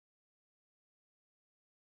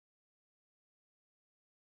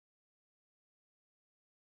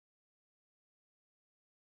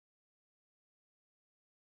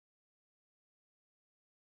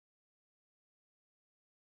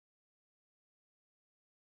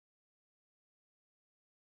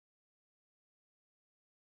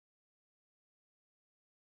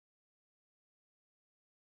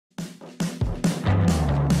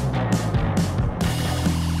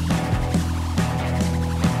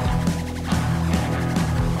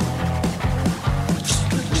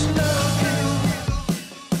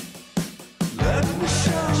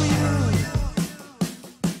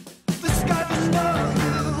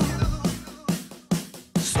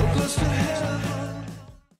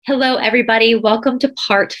Hello, everybody. Welcome to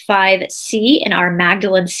part 5C in our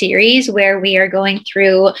Magdalene series, where we are going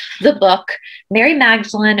through the book, Mary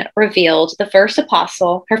Magdalene Revealed, the First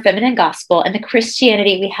Apostle, Her Feminine Gospel, and the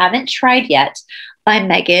Christianity We Haven't Tried Yet by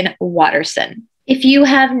Megan Watterson. If you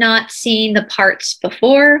have not seen the parts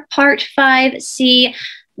before part 5C,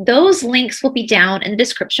 those links will be down in the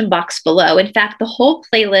description box below. In fact, the whole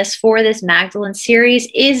playlist for this Magdalene series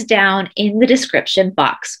is down in the description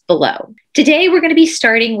box below. Today, we're going to be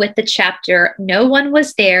starting with the chapter, No One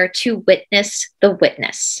Was There to Witness the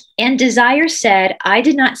Witness. And Desire said, I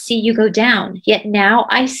did not see you go down, yet now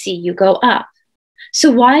I see you go up.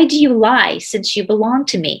 So why do you lie, since you belong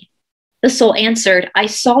to me? The soul answered, I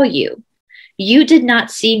saw you. You did not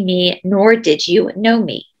see me, nor did you know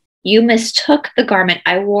me. You mistook the garment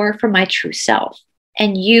I wore for my true self,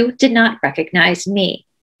 and you did not recognize me.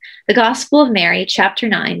 The Gospel of Mary, chapter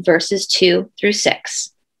 9, verses 2 through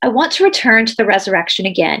 6. I want to return to the resurrection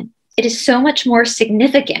again. It is so much more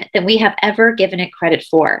significant than we have ever given it credit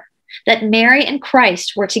for, that Mary and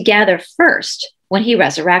Christ were together first when he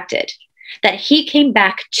resurrected, that he came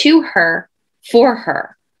back to her for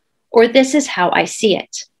her, or this is how I see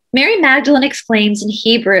it. Mary Magdalene exclaims in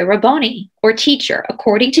Hebrew, Rabboni, or teacher,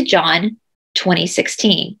 according to John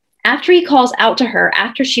 20:16, after he calls out to her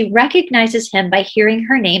after she recognizes him by hearing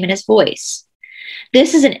her name and his voice.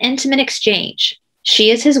 This is an intimate exchange.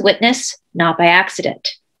 She is his witness, not by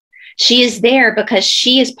accident. She is there because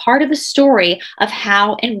she is part of the story of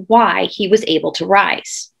how and why he was able to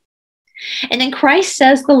rise. And then Christ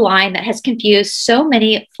says the line that has confused so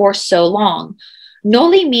many for so long,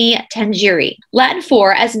 Noli me tangere, Latin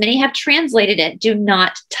for, as many have translated it, do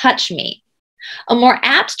not touch me. A more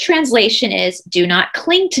apt translation is, do not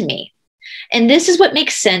cling to me. And this is what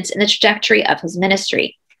makes sense in the trajectory of his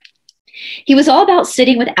ministry. He was all about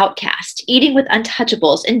sitting with outcasts, eating with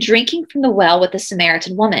untouchables, and drinking from the well with the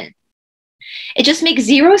Samaritan woman. It just makes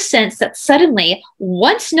zero sense that suddenly,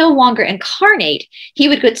 once no longer incarnate, he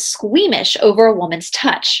would get squeamish over a woman's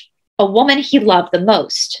touch, a woman he loved the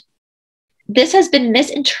most. This has been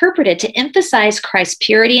misinterpreted to emphasize Christ's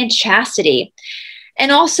purity and chastity,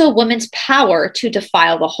 and also women's power to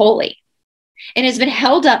defile the holy, and has been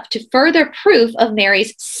held up to further proof of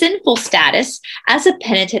Mary's sinful status as a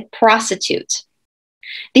penitent prostitute.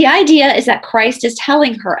 The idea is that Christ is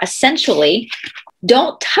telling her essentially,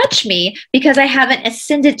 don't touch me because I haven't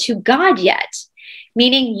ascended to God yet,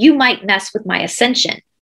 meaning you might mess with my ascension.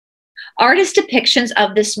 Artist depictions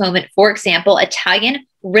of this moment, for example, Italian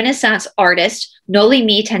Renaissance artist Noli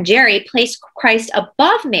me tangere placed Christ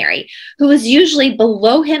above Mary, who was usually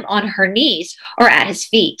below him on her knees or at his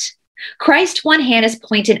feet. Christ's one hand is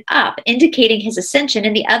pointed up, indicating his ascension,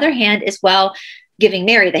 and the other hand is, giving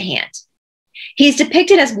Mary the hand. He's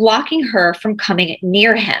depicted as blocking her from coming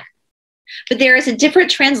near him. But there is a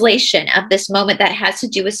different translation of this moment that has to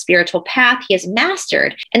do with spiritual path he has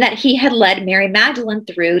mastered and that he had led Mary Magdalene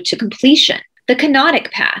through to completion. The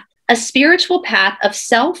kenotic path, a spiritual path of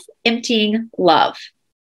self-emptying love.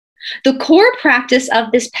 The core practice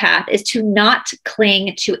of this path is to not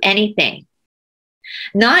cling to anything,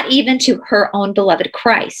 not even to her own beloved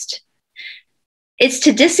Christ. It's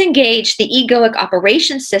to disengage the egoic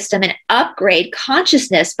operation system and upgrade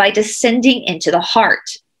consciousness by descending into the heart.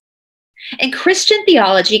 In Christian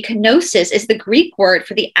theology, kenosis is the Greek word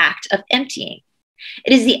for the act of emptying.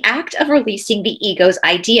 It is the act of releasing the ego's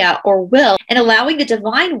idea or will and allowing the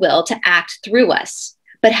divine will to act through us.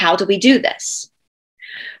 But how do we do this?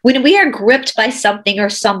 When we are gripped by something or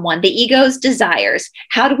someone, the ego's desires,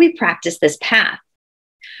 how do we practice this path?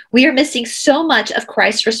 We are missing so much of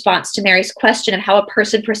Christ's response to Mary's question of how a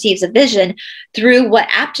person perceives a vision, through what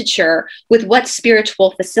aptitude, with what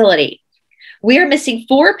spiritual facility. We are missing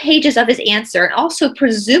 4 pages of his answer, and also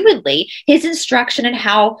presumably his instruction in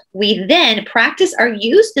how we then practice or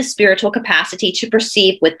use the spiritual capacity to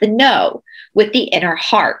perceive with the know, with the inner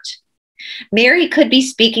heart. Mary could be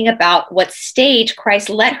speaking about what stage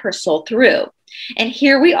Christ led her soul through. And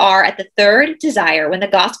here we are at the third desire when the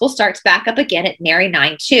gospel starts back up again at Mary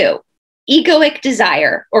 9:2. Egoic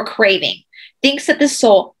desire or craving thinks that the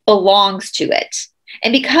soul belongs to it.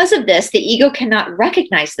 And because of this, the ego cannot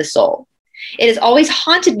recognize the soul. It has always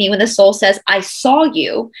haunted me when the soul says, I saw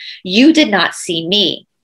you, you did not see me.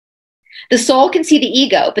 The soul can see the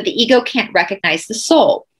ego, but the ego can't recognize the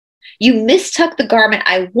soul. You mistook the garment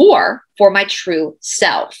I wore for my true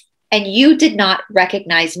self, and you did not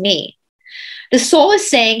recognize me. The soul is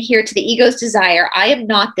saying here to the ego's desire, I am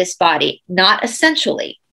not this body, not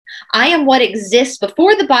essentially. I am what exists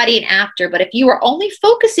before the body and after, but if you are only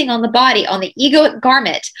focusing on the body, on the egoic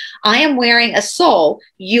garment, I am wearing a soul,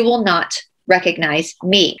 you will not recognize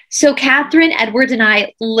me. So Catherine, Edwards, and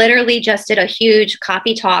I literally just did a huge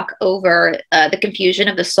copy talk over the confusion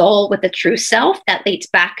of the soul with the true self that links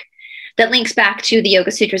back to the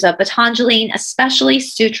Yoga Sutras of Patanjali, especially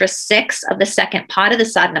Sutra 6 of the second pada, the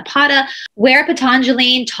Sadhanapada, where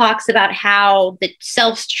Patanjali talks about how the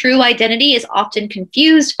self's true identity is often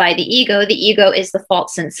confused by the ego. The ego is the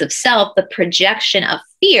false sense of self, the projection of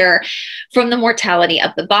fear from the mortality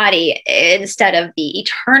of the body instead of the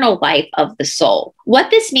eternal life of the soul.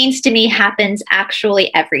 What this means to me happens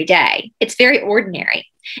actually every day. It's very ordinary.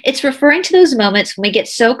 It's referring to those moments when we get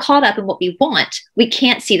so caught up in what we want, we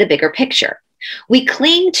can't see the bigger picture. We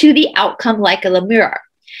cling to the outcome like a lemur.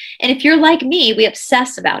 And if you're like me, we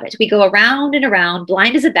obsess about it. We go around and around,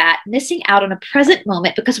 blind as a bat, missing out on a present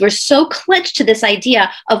moment because we're so clenched to this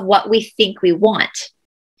idea of what we think we want.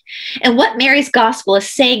 And what Mary's gospel is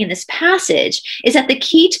saying in this passage is that the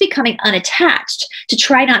key to becoming unattached, to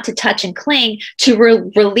try not to touch and cling, to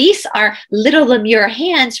release our little lemur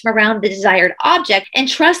hands from around the desired object and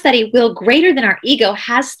trust that a will greater than our ego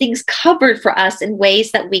has things covered for us in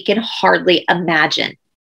ways that we can hardly imagine.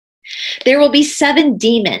 There will be 7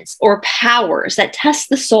 demons or powers that test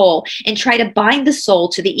the soul and try to bind the soul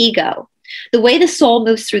to the ego. The way the soul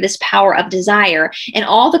moves through this power of desire and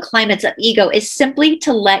all the climates of ego is simply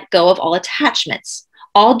to let go of all attachments,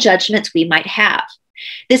 all judgments we might have.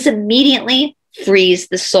 This immediately frees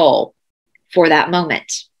the soul for that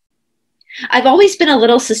moment. I've always been a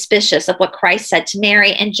little suspicious of what Christ said to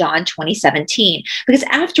Mary in John 20:17, because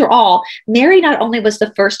after all, Mary not only was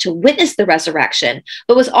the first to witness the resurrection,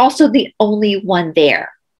 but was also the only one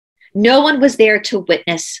there. No one was there to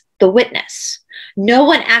witness the witness. No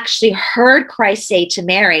one actually heard Christ say to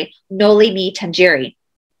Mary, "Noli me tangere."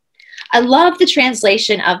 I love the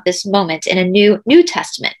translation of this moment in a New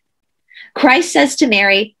Testament. Christ says to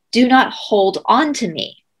Mary, "Do not hold on to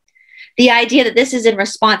me." The idea that this is in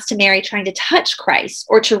response to Mary trying to touch Christ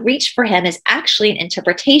or to reach for him is actually an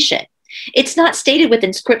interpretation. It's not stated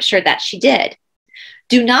within scripture that she did.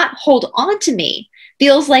 "Do not hold on to me"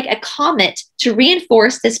 feels like a comment to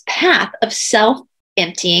reinforce this path of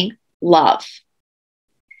self-emptying love.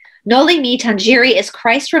 Noli me tangere is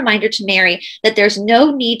Christ's reminder to Mary that there's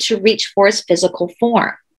no need to reach for his physical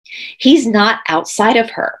form. He's not outside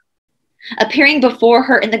of her. Appearing before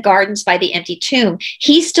her in the gardens by the empty tomb,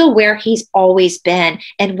 he's still where he's always been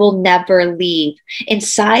and will never leave,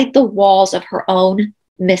 inside the walls of her own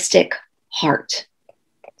mystic heart.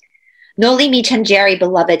 Noli me tangere,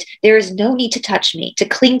 beloved, there is no need to touch me, to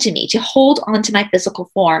cling to me, to hold on to my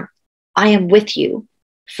physical form. I am with you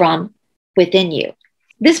from within you.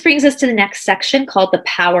 This brings us to the next section called the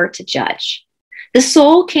power to judge. The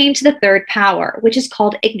soul came to the third power, which is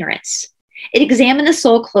called ignorance. It examined the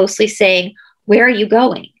soul closely, saying, "Where are you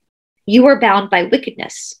going? You are bound by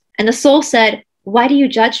wickedness." And the soul said, "Why do you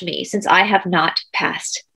judge me, since I have not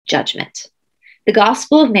passed judgment?" The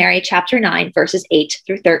Gospel of Mary, chapter 9, verses 8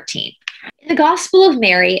 through 13. In the Gospel of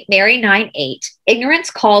Mary, Mary 9:8,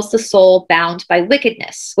 ignorance calls the soul bound by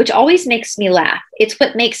wickedness, which always makes me laugh. It's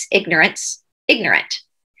what makes ignorance ignorant.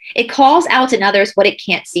 It calls out in others what it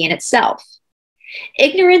can't see in itself.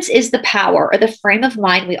 Ignorance is the power or the frame of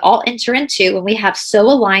mind we all enter into when we have so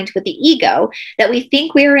aligned with the ego that we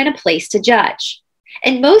think we are in a place to judge.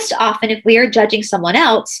 And most often, if we are judging someone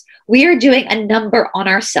else, we are doing a number on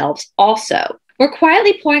ourselves also. We're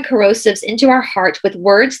quietly pouring corrosives into our heart with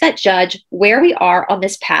words that judge where we are on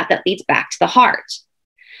this path that leads back to the heart.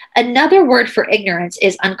 Another word for ignorance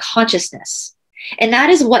is unconsciousness. And that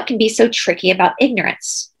is what can be so tricky about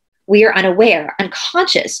ignorance. We are unaware,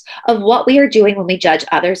 unconscious of what we are doing when we judge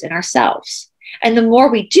others and ourselves. And the more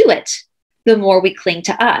we do it, the more we cling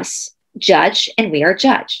to us, judge, and we are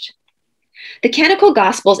judged. The canonical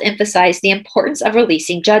Gospels emphasize the importance of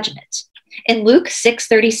releasing judgment. In Luke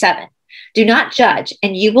 6:37, "Do not judge,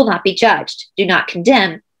 and you will not be judged. Do not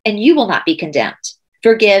condemn, and you will not be condemned.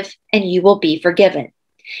 Forgive, and you will be forgiven."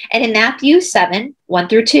 And in Matthew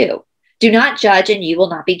 7:1-2, "Do not judge, and you will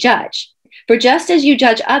not be judged. For just as you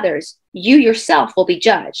judge others, you yourself will be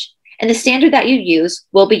judged, and the standard that you use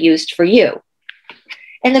will be used for you."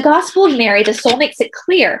 In the Gospel of Mary, the soul makes it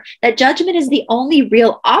clear that judgment is the only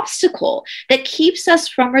real obstacle that keeps us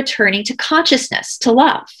from returning to consciousness, to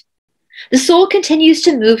love. The soul continues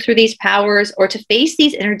to move through these powers or to face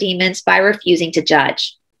these inner demons by refusing to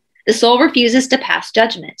judge. The soul refuses to pass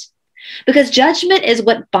judgment, because judgment is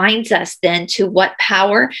what binds us then to what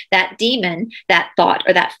power, that demon, that thought,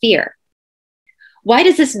 or that fear. Why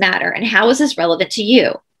does this matter, and how is this relevant to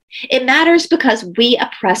you? It matters because we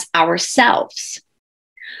oppress ourselves.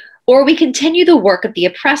 Or we continue the work of the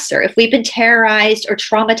oppressor if we've been terrorized or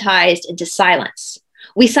traumatized into silence.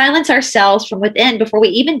 We silence ourselves from within before we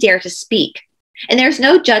even dare to speak. And there's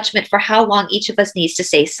no judgment for how long each of us needs to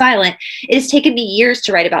stay silent. It has taken me years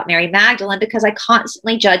to write about Mary Magdalene because I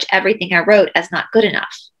constantly judge everything I wrote as not good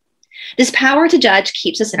enough. This power to judge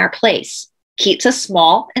keeps us in our place, keeps us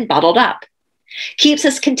small and bottled up, keeps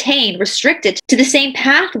us contained, restricted to the same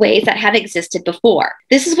pathways that have existed before.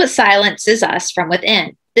 This is what silences us from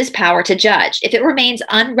within, this power to judge. If it remains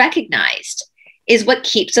unrecognized, is what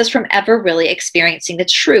keeps us from ever really experiencing the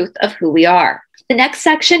truth of who we are. The next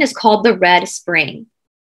section is called the Red Spring.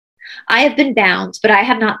 I have been bound, but I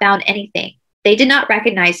have not bound anything. They did not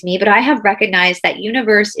recognize me, but I have recognized that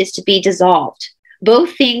universe is to be dissolved,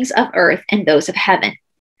 both things of earth and those of heaven.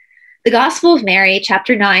 The Gospel of Mary,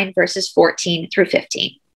 chapter 9, verses 14 through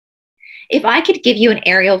 15. If I could give you an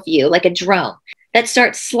aerial view, like a drone, that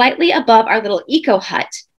starts slightly above our little eco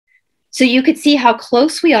hut, so you could see how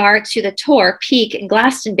close we are to the Tor Peak in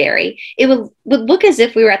Glastonbury, it would look as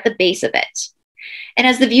if we were at the base of it. And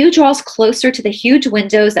as the view draws closer to the huge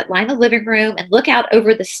windows that line the living room and look out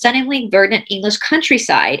over the stunningly verdant English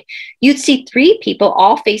countryside, you'd see three people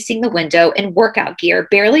all facing the window in workout gear,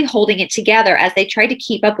 barely holding it together as they tried to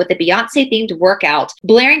keep up with the Beyonce-themed workout,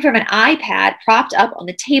 blaring from an iPad propped up on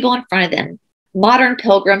the table in front of them. Modern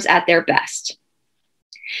pilgrims at their best.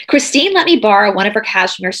 Christine let me borrow one of her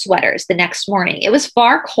cashmere sweaters the next morning. It was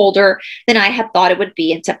far colder than I had thought it would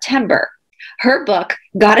be in September. Her book,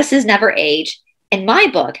 Goddesses Never Age, and my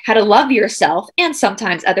book, How to Love Yourself and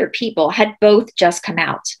Sometimes Other People, had both just come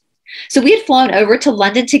out. So we had flown over to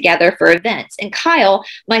London together for events, and Kyle,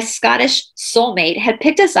 my Scottish soulmate, had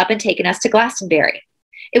picked us up and taken us to Glastonbury.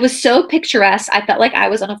 It was so picturesque, I felt like I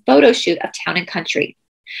was on a photo shoot of town and country.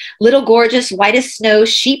 Little gorgeous, white as snow,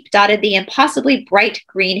 sheep dotted the impossibly bright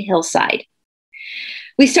green hillside.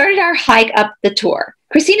 We started our hike up the Tor.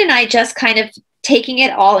 Christine and I just kind of taking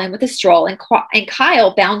it all in with a stroll, and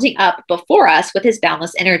Kyle bounding up before us with his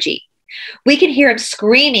boundless energy. We could hear him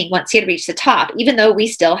screaming once he had reached the top, even though we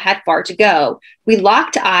still had far to go. We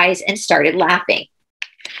locked eyes and started laughing.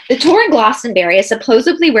 The Tor in Glastonbury is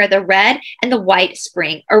supposedly where the red and the white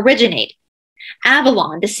spring originate.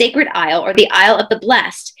 Avalon, the sacred isle, or the Isle of the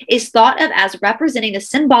Blessed, is thought of as representing the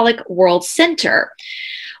symbolic world center,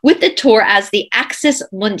 with the Tor as the axis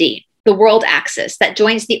mundi, the world axis that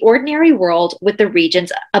joins the ordinary world with the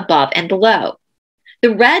regions above and below.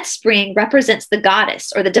 The red spring represents the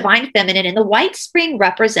goddess, or the divine feminine, and the white spring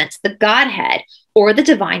represents the godhead, or the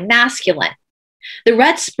divine masculine. The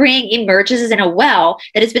red spring emerges in a well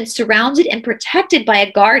that has been surrounded and protected by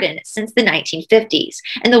a garden since the 1950s.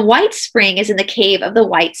 And the white spring is in the cave of the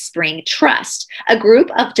White Spring Trust, a group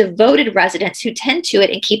of devoted residents who tend to it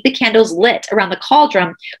and keep the candles lit around the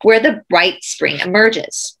cauldron where the bright spring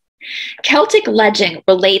emerges. Celtic legend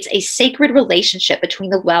relates a sacred relationship between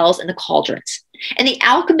the wells and the cauldrons. And the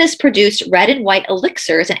alchemists produced red and white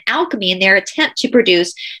elixirs and alchemy in their attempt to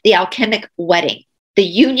produce the alchemic wedding, the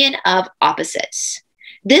union of opposites.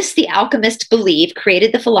 This, the alchemists believed,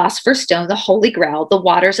 created the philosopher's stone, the Holy Grail, the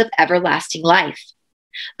waters of everlasting life.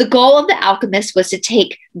 The goal of the alchemists was to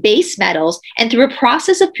take base metals and, through a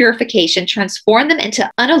process of purification, transform them into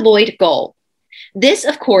unalloyed gold. This,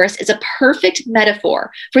 of course, is a perfect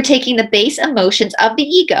metaphor for taking the base emotions of the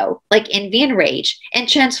ego, like envy and rage, and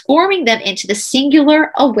transforming them into the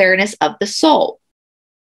singular awareness of the soul.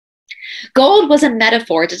 Gold was a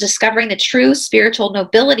metaphor to discovering the true spiritual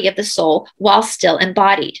nobility of the soul while still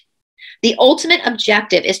embodied. The ultimate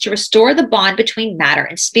objective is to restore the bond between matter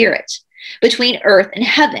and spirit, between earth and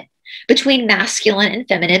heaven, between masculine and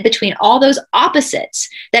feminine, between all those opposites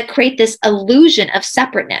that create this illusion of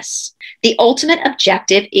separateness. The ultimate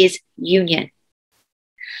objective is union.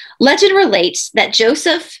 Legend relates that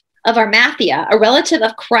Joseph of Arimathea, a relative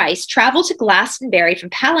of Christ, traveled to Glastonbury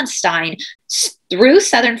from Palestine through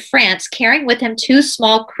southern France, carrying with him 2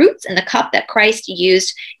 small crutes in the cup that Christ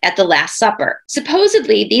used at the Last Supper.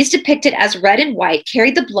 Supposedly, these depicted as red and white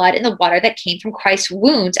carried the blood and the water that came from Christ's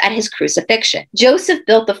wounds at his crucifixion. Joseph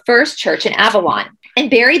built the first church in Avalon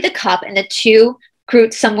and buried the cup and the 2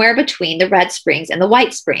 crutes somewhere between the red springs and the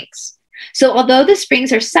white springs. So although the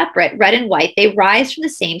springs are separate, red and white, they rise from the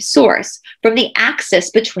same source, from the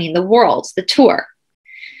axis between the worlds, the Tor.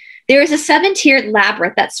 There is a 7-tiered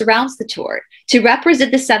labyrinth that surrounds the Tor to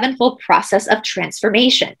represent the 7-fold process of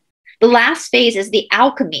transformation. The last phase is the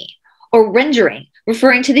alchemy, or rendering,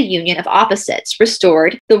 referring to the union of opposites,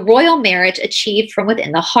 restored, the royal marriage achieved from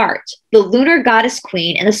within the heart, the lunar goddess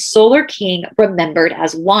queen and the solar king remembered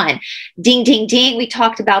as one. Ding, ding, ding. We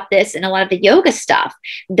talked about this in a lot of the yoga stuff,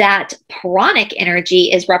 that pranic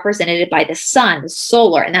energy is represented by the sun,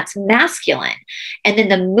 solar, and that's masculine. And then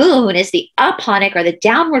the moon is the aponic, or the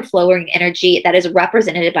downward flowing energy, that is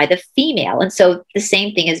represented by the female. And so the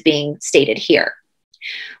same thing is being stated here.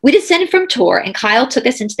 We descended from Tor, and Kyle took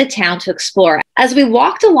us into the town to explore. As we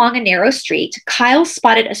walked along a narrow street, Kyle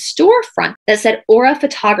spotted a storefront that said Aura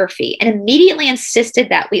Photography and immediately insisted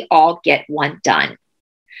that we all get one done.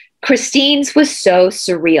 Christine's was so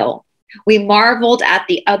surreal. We marveled at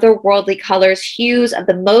the otherworldly colors, hues of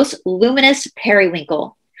the most luminous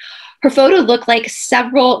periwinkle. Her photo looked like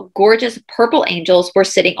several gorgeous purple angels were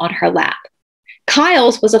sitting on her lap.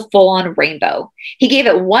 Kyle's was a full-on rainbow. He gave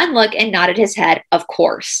it one look and nodded his head, of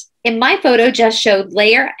course. In my photo just showed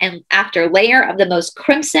layer and after layer of the most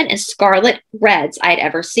crimson and scarlet reds I had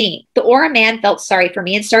ever seen. The aura man felt sorry for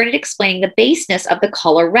me and started explaining the baseness of the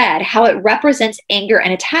color red, how it represents anger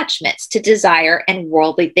and attachments to desire and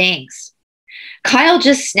worldly things. Kyle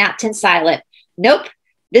just snapped in silent. Nope,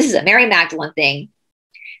 this is a Mary Magdalene thing.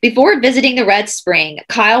 Before visiting the Red Spring,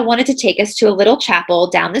 Kyle wanted to take us to a little chapel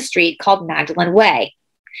down the street called Magdalene Way.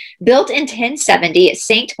 Built in 1070,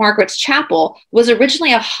 St. Margaret's Chapel was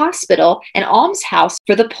originally a hospital and almshouse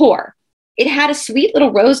for the poor. It had a sweet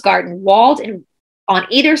little rose garden walled in on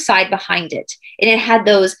either side behind it, and it had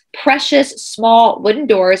those precious small wooden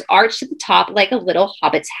doors arched at the top like a little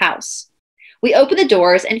hobbit's house. We opened the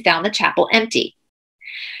doors and found the chapel empty.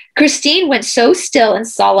 Christine went so still and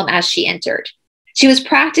solemn as she entered. She was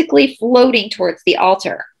practically floating towards the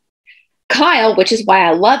altar. Kyle, which is why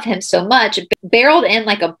I love him so much, barreled in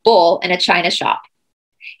like a bull in a china shop.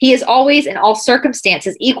 He is always, in all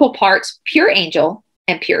circumstances, equal parts pure angel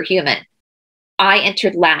and pure human. I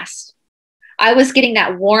entered last. I was getting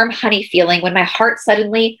that warm honey feeling when my heart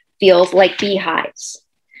suddenly feels like beehives.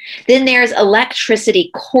 Then there's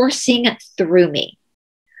electricity coursing through me.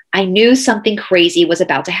 I knew something crazy was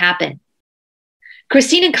about to happen.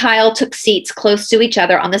 Christine and Kyle took seats close to each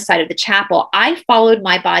other on the side of the chapel. I followed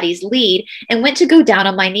my body's lead and went to go down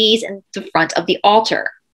on my knees in the front of the altar.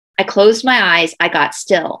 I closed my eyes. I got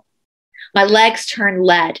still. My legs turned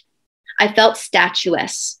lead. I felt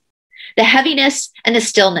statuesque. The heaviness and the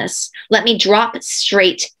stillness let me drop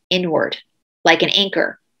straight inward, like an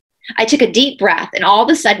anchor. I took a deep breath, and all of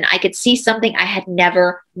a sudden I could see something I had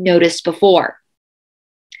never noticed before.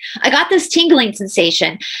 I got this tingling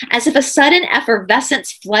sensation, as if a sudden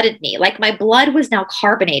effervescence flooded me, like my blood was now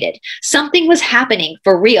carbonated. Something was happening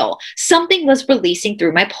for real. Something was releasing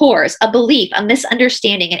through my pores, a belief, a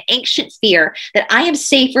misunderstanding, an ancient fear that I am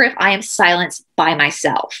safer if I am silenced by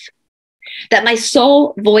myself, that my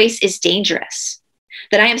soul voice is dangerous,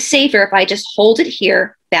 that I am safer if I just hold it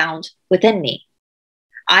here, bound within me.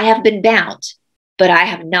 I have been bound, but I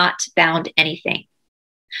have not bound anything.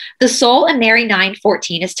 The soul in Mary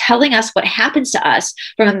 9:14 is telling us what happens to us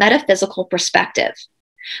from a metaphysical perspective.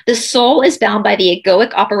 The soul is bound by the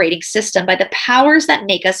egoic operating system, by the powers that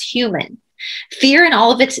make us human. Fear in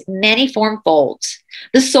all of its maniform folds.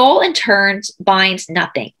 The soul in turn binds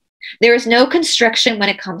nothing. There is no constriction when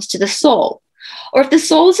it comes to the soul. Or if the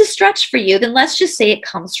soul is a stretch for you, then let's just say it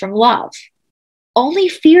comes from love. Only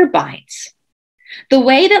fear binds. The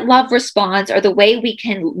way that love responds, or the way we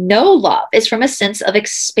can know love, is from a sense of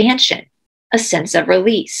expansion, a sense of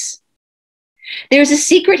release. There's a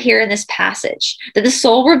secret here in this passage that the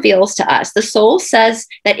soul reveals to us. The soul says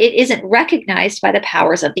that it isn't recognized by the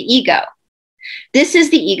powers of the ego. This is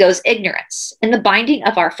the ego's ignorance and the binding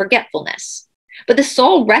of our forgetfulness. But the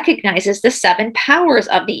soul recognizes the 7 powers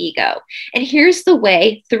of the ego. And here's the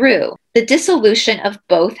way through: the dissolution of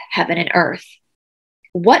both heaven and earth.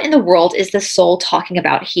 What in the world is the soul talking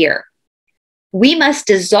about here? We must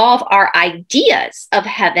dissolve our ideas of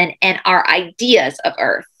heaven and our ideas of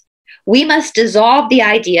earth. We must dissolve the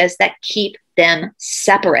ideas that keep them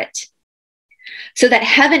separate, so that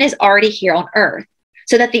heaven is already here on earth,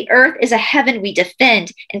 so that the earth is a heaven we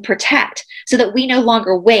defend and protect, so that we no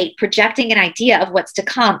longer wait, projecting an idea of what's to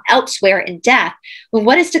come elsewhere in death, when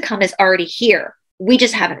what is to come is already here. We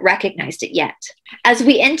just haven't recognized it yet. As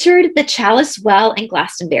we entered the Chalice Well in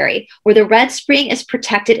Glastonbury, where the Red Spring is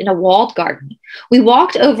protected in a walled garden, we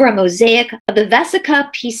walked over a mosaic of the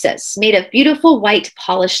Vesica Piscis, made of beautiful white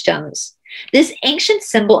polished stones. This ancient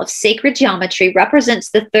symbol of sacred geometry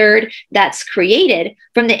represents the third that's created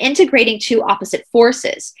from the integrating 2 opposite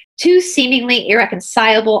forces, 2 seemingly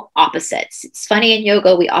irreconcilable opposites. It's funny, in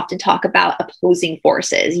yoga, we often talk about opposing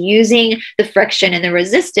forces, using the friction and the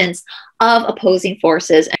resistance of opposing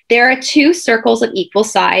forces There are two circles of equal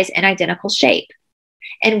size and identical shape,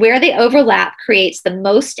 and where they overlap creates the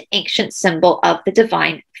most ancient symbol of the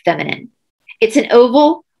divine feminine. It's an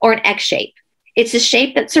oval or an egg shape. It's a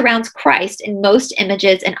shape that surrounds Christ in most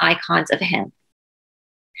images and icons of him.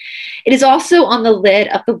 It is also on the lid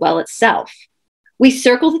of the well itself. We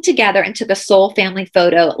circled it together and took a soul family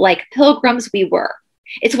photo like pilgrims we were.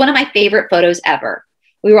 It's one of my favorite photos ever.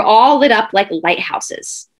 We were all lit up like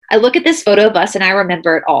lighthouses. I look at this photo of us and I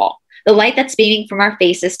remember it all. The light that's beaming from our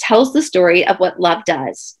faces tells the story of what love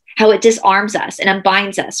does, how it disarms us and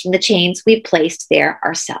unbinds us from the chains we've placed there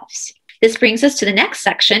ourselves. This brings us to the next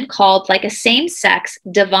section called Like a Same-Sex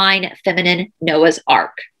Divine Feminine Noah's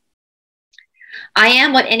Ark. I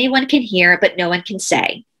am what anyone can hear, but no one can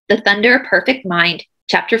say. The Thunder Perfect Mind,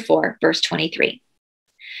 chapter 4, verse 23.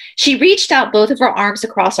 She reached out both of her arms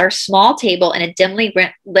across our small table in a dimly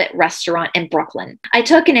lit restaurant in Brooklyn. I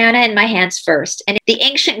took Inanna in my hands first, and the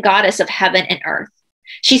ancient goddess of heaven and earth.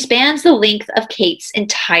 She spans the length of Kate's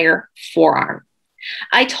entire forearm.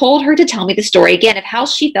 I told her to tell me the story again of how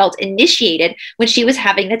she felt initiated when she was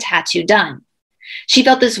having the tattoo done. She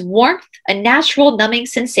felt this warmth, a natural numbing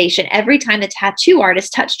sensation every time the tattoo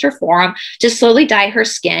artist touched her forearm to slowly dye her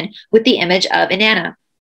skin with the image of Inanna.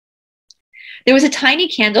 There was a tiny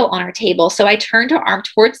candle on our table, so I turned her arm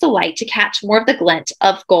towards the light to catch more of the glint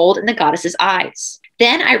of gold in the goddess's eyes.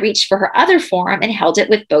 Then I reached for her other forearm and held it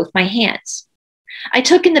with both my hands. I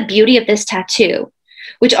took in the beauty of this tattoo,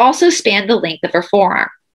 which also spanned the length of her forearm.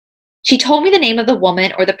 She told me the name of the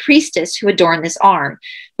woman or the priestess who adorned this arm,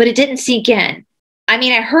 but it didn't sink in. I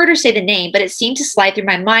mean, I heard her say the name, but it seemed to slide through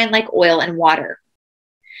my mind like oil and water.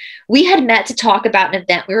 We had met to talk about an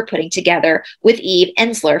event we were putting together with Eve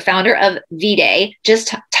Ensler, founder of V-Day,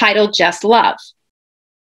 titled Just Love,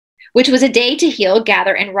 which was a day to heal,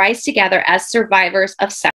 gather, and rise together as survivors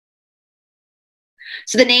of sex.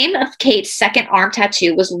 So the name of Kate's second arm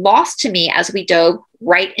tattoo was lost to me as we dove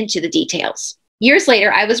right into the details. Years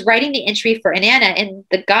later, I was writing the entry for Inanna in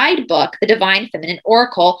the guidebook, The Divine Feminine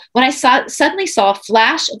Oracle, when I suddenly saw a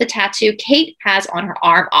flash of the tattoo Kate has on her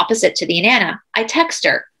arm opposite to the Inanna. I text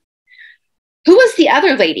her, "Who was the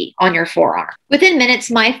other lady on your forearm?" Within minutes,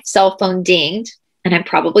 my cell phone dinged, and I'm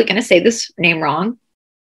probably going to say this name wrong,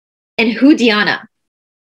 and who Diana?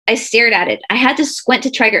 I stared at it. I had to squint to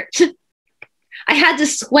try to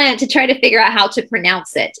figure out how to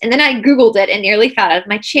pronounce it. And then I Googled it and nearly fell out of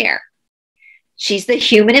my chair. She's the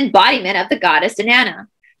human embodiment of the goddess Inanna,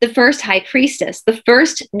 the first high priestess, the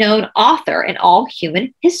first known author in all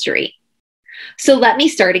human history. So let me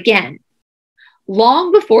start again.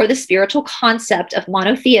 Long before the spiritual concept of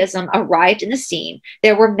monotheism arrived in the scene,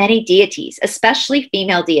 there were many deities, especially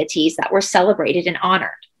female deities, that were celebrated and honored.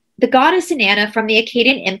 The goddess Inanna from the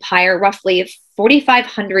Akkadian Empire, roughly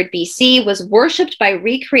 4500 BC, was worshipped by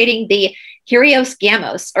recreating the Hieros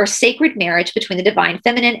Gamos, or sacred marriage between the divine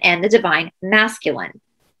feminine and the divine masculine.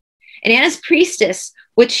 Inanna's priestess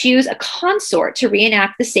would choose a consort to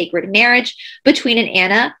reenact the sacred marriage between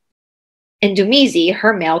Inanna and Dumizi,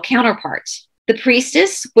 her male counterpart. The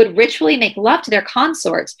priestess would ritually make love to their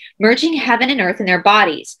consorts, merging heaven and earth in their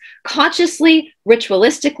bodies, consciously,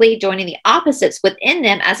 ritualistically joining the opposites within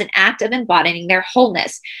them as an act of embodying their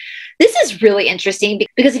wholeness. This is really interesting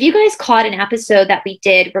because if you guys caught an episode that we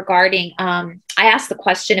did regarding, I asked the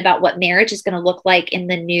question about what marriage is going to look like in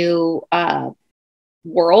the new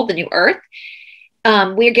world, the new earth.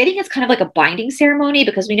 We're getting it's kind of like a binding ceremony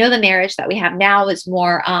because we know the marriage that we have now is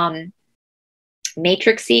more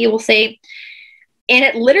matrixy, we'll say. And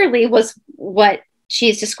it literally was what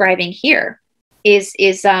she's describing here is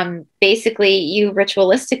basically you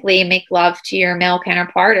ritualistically make love to your male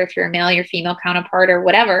counterpart, or if you're a male, your female counterpart or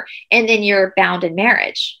whatever, and then you're bound in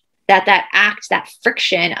marriage. That act, that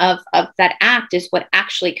friction of that act is what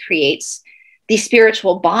actually creates the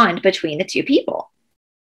spiritual bond between the two people.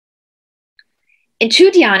 And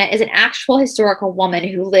Diana is an actual historical woman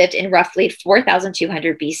who lived in roughly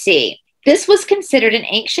 4200 BC. This was considered in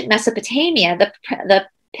ancient Mesopotamia the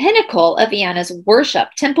pinnacle of Inanna's worship.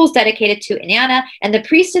 Temples dedicated to Inanna and the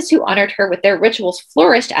priestess who honored her with their rituals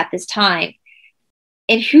flourished at this time.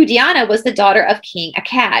 And Diana was the daughter of King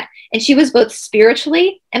Akkad, and she was both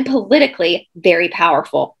spiritually and politically very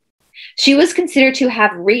powerful. She was considered to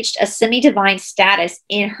have reached a semi-divine status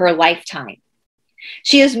in her lifetime.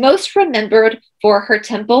 She is most remembered for her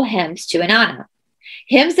temple hymns to Inanna,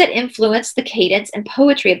 hymns that influenced the cadence and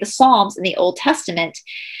poetry of the Psalms in the Old Testament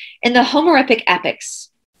and the Homerific epics.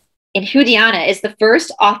 And Diana is the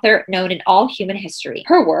first author known in all human history.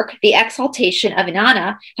 Her work, The Exaltation of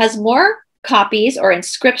Inanna, has more copies or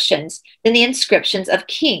inscriptions than the inscriptions of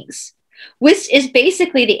kings. which is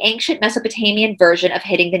basically the ancient Mesopotamian version of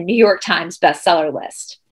hitting the New York Times bestseller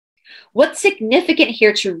list. What's significant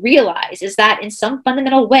here to realize is that in some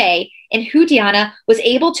fundamental way, Enheduanna was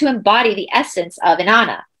able to embody the essence of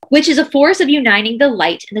Inanna, which is a force of uniting the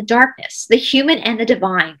light and the darkness, the human and the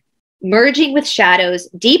divine, merging with shadows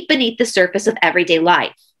deep beneath the surface of everyday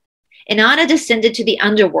life. Inanna descended to the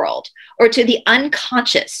underworld, or to the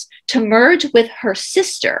unconscious, to merge with her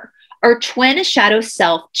sister, or twin shadow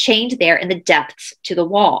self chained there in the depths to the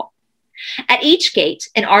wall. At each gate,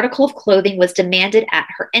 an article of clothing was demanded at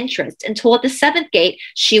her entrance, until at the seventh gate,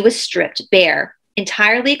 she was stripped bare,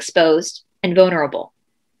 entirely exposed and vulnerable.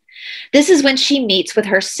 This is when she meets with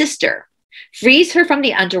her sister, frees her from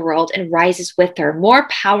the underworld, and rises with her, more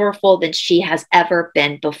powerful than she has ever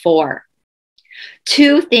been before.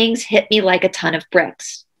 Two things hit me like a ton of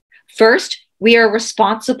bricks. First, we are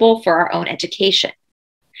responsible for our own education.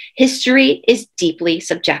 History is deeply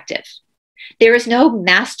subjective. There is no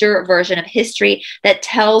master version of history that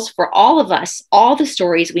tells for all of us all the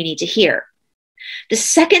stories we need to hear. The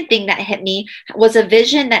second thing that hit me was a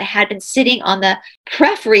vision that had been sitting on the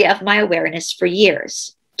periphery of my awareness for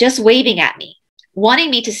years, just waving at me, wanting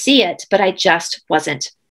me to see it, but I just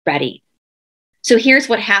wasn't ready. So here's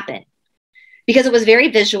what happened. Because it was very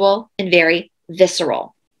visual and very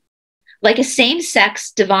visceral. Like a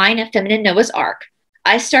same-sex divine and feminine Noah's Ark,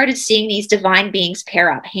 I started seeing these divine beings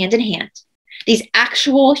pair up hand in hand, these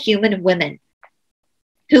actual human women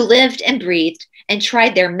who lived and breathed and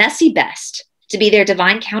tried their messy best to be their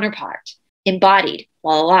divine counterpart, embodied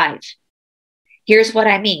while alive. Here's what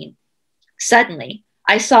I mean. Suddenly,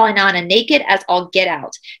 I saw Inanna, naked as all get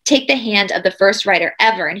out, take the hand of the first writer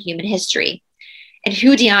ever in human history,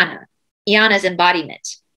 Enheduanna, Ianna's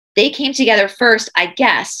embodiment. They came together first, I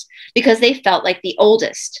guess, because they felt like the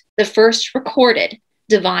oldest, the first recorded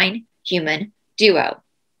divine human duo.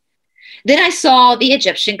 Then I saw the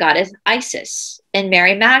Egyptian goddess Isis and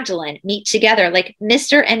Mary Magdalene meet together like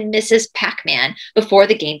Mr. and Mrs. Pac-Man before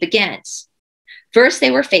the game begins. First,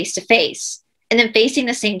 they were face to face, and then facing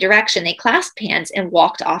the same direction, they clasped hands and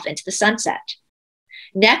walked off into the sunset.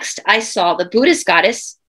 Next, I saw the Buddhist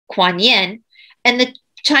goddess Kuan Yin and the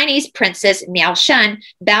Chinese princess Miao Shen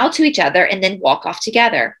bow to each other and then walk off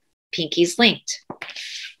together, pinkies linked.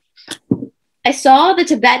 I saw the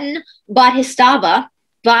Tibetan Bodhisattva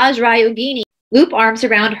Vajrayogini loop arms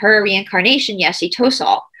around her reincarnation Yeshi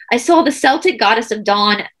Tosal. I saw the Celtic goddess of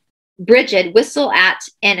dawn Bridget whistle at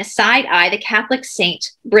and side-eye the Catholic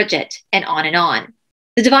saint Bridget, and on and on.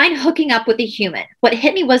 The divine hooking up with the human. What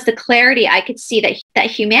hit me was the clarity I could see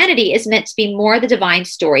that humanity is meant to be more the divine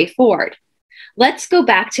story forward. Let's go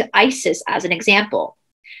back to Isis as an example.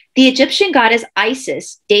 The Egyptian goddess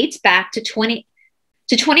Isis dates back to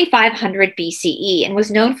 2500 BCE and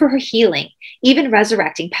was known for her healing, even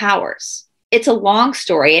resurrecting powers. It's a long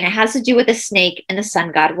story, and it has to do with the snake and the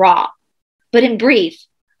sun god Ra. But in brief,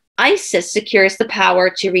 Isis secures the power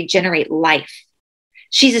to regenerate life.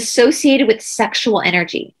 She's associated with sexual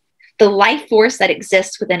energy, the life force that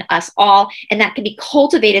exists within us all, and that can be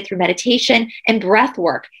cultivated through meditation and breath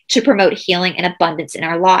work to promote healing and abundance in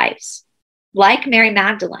our lives. Like Mary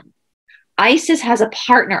Magdalene, Isis has a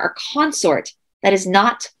partner or consort that is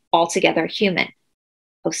not altogether human,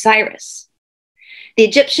 Osiris, the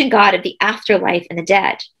Egyptian god of the afterlife and the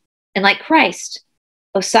dead. And like Christ,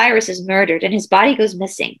 Osiris is murdered and his body goes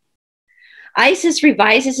missing. Isis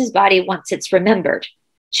revises his body once it's remembered.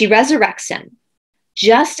 She resurrects him.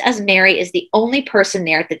 Just as Mary is the only person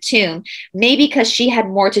there at the tomb, maybe because she had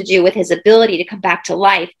more to do with his ability to come back to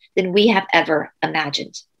life than we have ever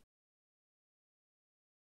imagined.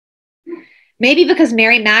 Maybe because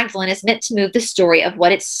Mary Magdalene is meant to move the story of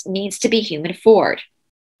what it means to be human forward.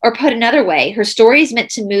 Or put another way, her story is meant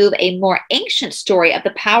to move a more ancient story of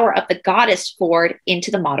the power of the goddess forward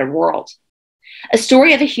into the modern world. A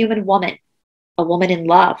story of a human woman, a woman in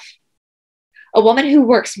love, a woman who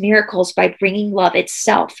works miracles by bringing love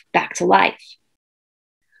itself back to life.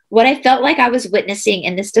 What I felt like I was witnessing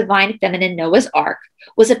in this divine feminine Noah's Ark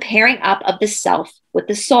was a pairing up of the self with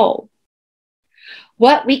the soul.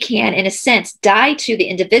 What we can, in a sense, die to the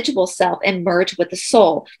individual self and merge with the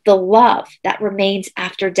soul, the love that remains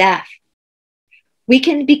after death. We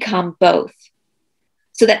can become both,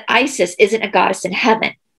 so that Isis isn't a goddess in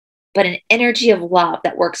heaven, but an energy of love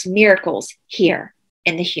that works miracles here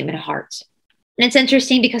in the human heart. And it's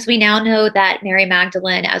interesting because we now know that Mary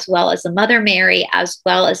Magdalene, as well as the Mother Mary, as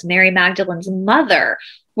well as Mary Magdalene's mother,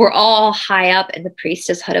 were all high up in the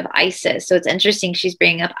priestesshood of Isis. So it's interesting she's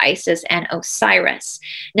bringing up Isis and Osiris.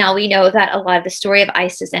 Now we know that a lot of the story of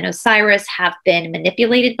Isis and Osiris have been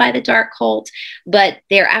manipulated by the dark cult, but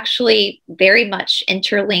they're actually very much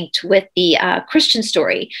interlinked with the Christian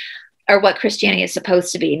story, or what Christianity is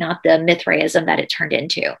supposed to be, not the Mithraism that it turned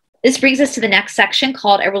into. This brings us to the next section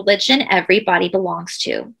called A Religion Everybody Belongs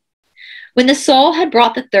to. When the soul had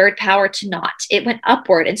brought the third power to naught, it went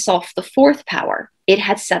upward and saw the fourth power. It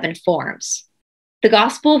had 7 forms. The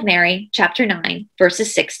Gospel of Mary, chapter 9,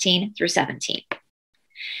 verses 16 through 17.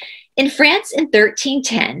 In France in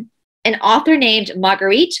 1310, an author named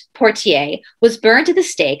Marguerite Portier was burned to the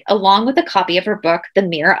stake along with a copy of her book, The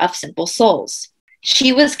Mirror of Simple Souls.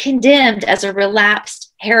 She was condemned as a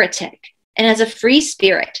relapsed heretic and as a free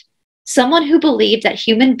spirit, someone who believed that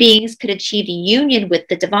human beings could achieve union with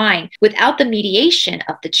the divine without the mediation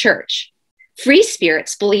of the church. Free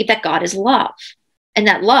spirits believe that God is love, and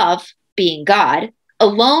that love, being God,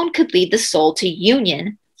 alone could lead the soul to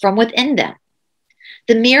union from within them.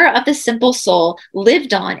 The mirror of the simple soul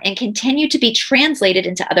lived on and continued to be translated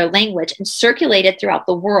into other language and circulated throughout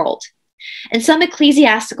the world. In some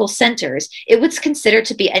ecclesiastical centers, it was considered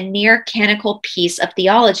to be a near canonical piece of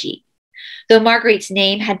theology, though Marguerite's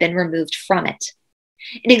name had been removed from it.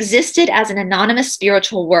 It existed as an anonymous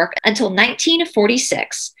spiritual work until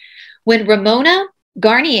 1946, when Ramona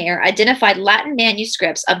Garnier identified Latin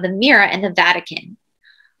manuscripts of the Mirror in the Vatican.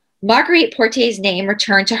 Marguerite Portier's name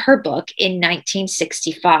returned to her book in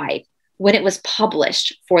 1965, when it was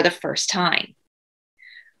published for the first time.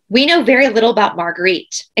 We know very little about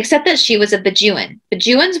Marguerite, except that she was a Bedouin.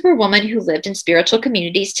 Bedouins were women who lived in spiritual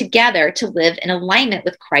communities together to live in alignment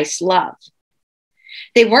with Christ's love.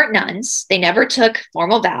 They weren't nuns. They never took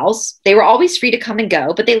formal vows. They were always free to come and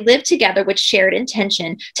go, but they lived together with shared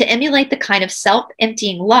intention to emulate the kind of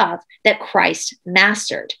self-emptying love that Christ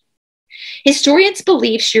mastered. Historians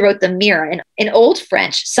believe she wrote the Mirror in Old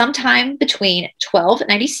French sometime between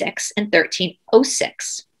 1296 and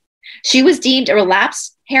 1306. She was deemed a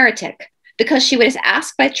relapsed heretic because she was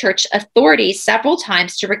asked by church authorities several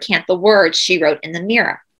times to recant the words she wrote in the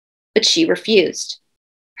Mirror, but she refused.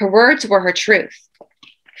 Her words were her truth.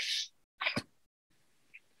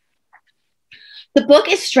 The book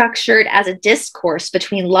is structured as a discourse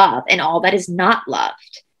between love and all that is not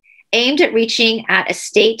loved, aimed at reaching at a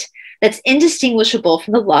state that's indistinguishable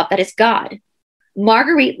from the love that is God.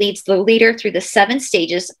 Marguerite leads the reader through the 7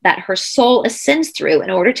 stages that her soul ascends through in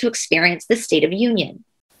order to experience the state of union.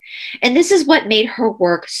 And this is what made her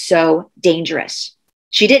work so dangerous.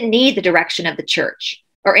 She didn't need the direction of the church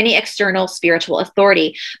or any external spiritual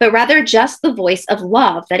authority, but rather just the voice of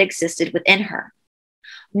love that existed within her.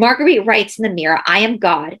 Marguerite writes in the Mirror, I am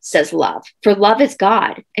God, says love, for love is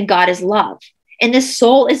God, and God is love. And the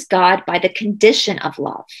soul is God by the condition of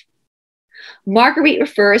love. Marguerite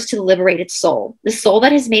refers to the liberated soul, the soul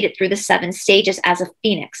that has made it through the 7 stages as a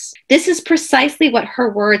phoenix. This is precisely what her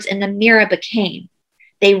words in the Mirror became.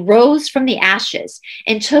 They rose from the ashes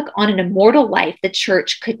and took on an immortal life the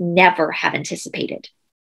church could never have anticipated.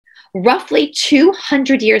 Roughly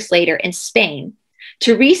 200 years later in Spain,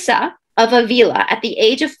 Teresa of Avila, at the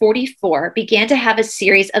age of 44, began to have a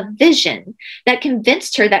series of visions that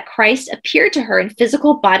convinced her that Christ appeared to her in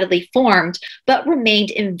physical bodily form, but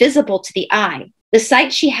remained invisible to the eye. The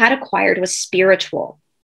sight she had acquired was spiritual.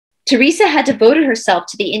 Teresa had devoted herself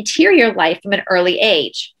to the interior life from an early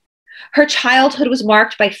age. Her childhood was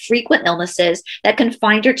marked by frequent illnesses that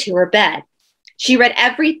confined her to her bed. She read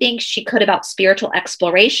everything she could about spiritual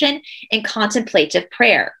exploration and contemplative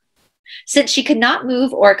prayer. Since she could not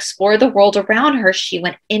move or explore the world around her, she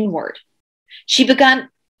went inward. She began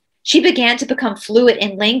to become fluent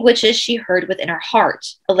in languages she heard within her heart,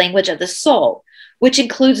 a language of the soul, which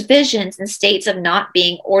includes visions and states of not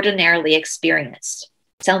being ordinarily experienced.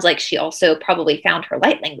 Sounds like she also probably found her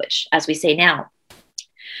light language, as we say now.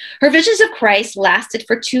 Her visions of Christ lasted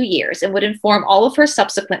for 2 years and would inform all of her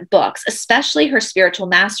subsequent books, especially her spiritual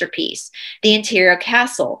masterpiece, The Interior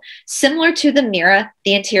Castle. Similar to the Mirror,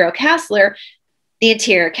 The Interior Castle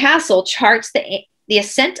charts the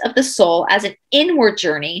ascent of the soul as an inward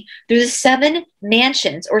journey through the 7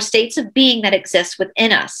 mansions or states of being that exist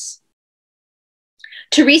within us.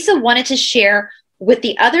 Teresa wanted to share with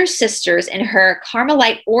the other sisters in her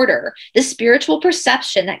Carmelite order the spiritual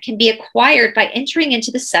perception that can be acquired by entering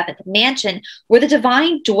into the 7th mansion, where the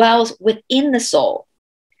divine dwells within the soul.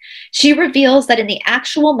 She reveals that in the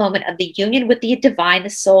actual moment of the union with the divine,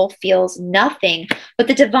 the soul feels nothing, but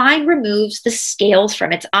the divine removes the scales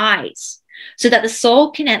from its eyes, so that the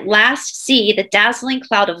soul can at last see the dazzling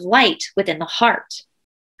cloud of light within the heart.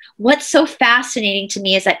 What's so fascinating to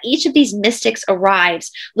me is that each of these mystics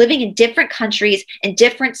arrives living in different countries and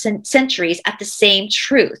different centuries at the same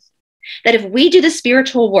truth. That if we do the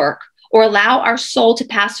spiritual work or allow our soul to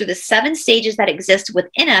pass through the 7 stages that exist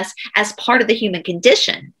within us as part of the human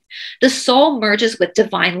condition, the soul merges with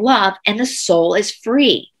divine love and the soul is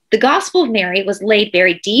free. The Gospel of Mary was laid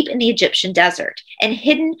very deep in the Egyptian desert and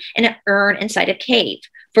hidden in an urn inside a cave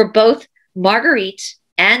for both Marguerite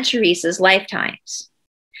and Teresa's lifetimes.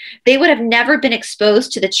 They would have never been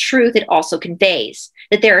exposed to the truth it also conveys,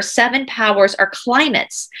 that there are 7 powers or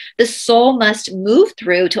climates the soul must move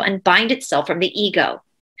through to unbind itself from the ego.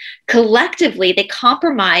 Collectively, they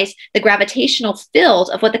compromise the gravitational field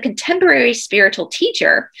of what the contemporary spiritual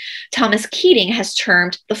teacher, Thomas Keating, has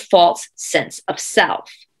termed the false sense of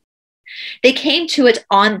self. They came to it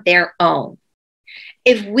on their own.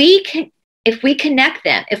 If we connect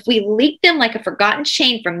them, if we link them like a forgotten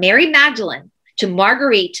chain from Mary Magdalene to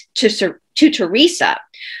Marguerite to Teresa,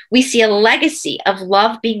 we see a legacy of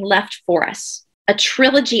love being left for us, a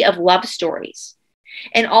trilogy of love stories.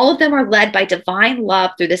 And all of them are led by divine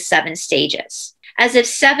love through the 7 stages, as if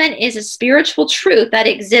 7 is a spiritual truth that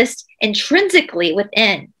exists intrinsically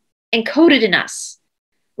within, encoded in us,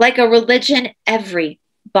 like a religion every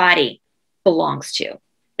body belongs to.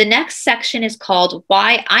 The next section is called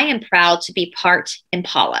Why I Am Proud to Be Part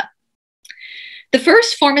Impala. The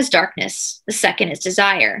first form is darkness, the second is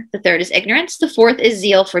desire, the third is ignorance, the fourth is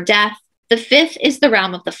zeal for death, the fifth is the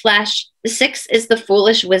realm of the flesh, the sixth is the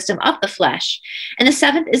foolish wisdom of the flesh, and the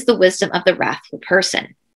 7th is the wisdom of the wrathful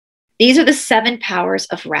person. These are the 7 powers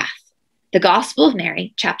of wrath. The Gospel of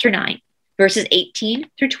Mary, chapter 9, verses 18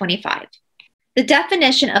 through 25. The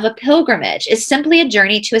definition of a pilgrimage is simply a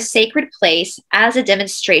journey to a sacred place as a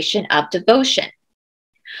demonstration of devotion.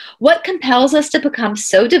 What compels us to become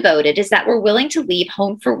so devoted is that we're willing to leave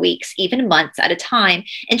home for weeks, even months at a time,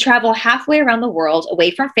 and travel halfway around the world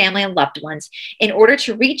away from family and loved ones in order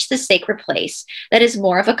to reach the sacred place that is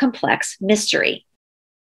more of a complex mystery.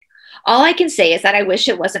 All I can say is that I wish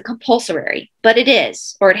it wasn't compulsory, but it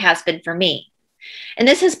is, or it has been for me. And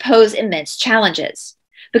this has posed immense challenges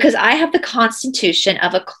because I have the constitution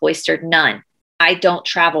of a cloistered nun. I don't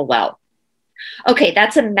travel well. Okay,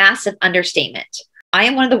 that's a massive understatement. I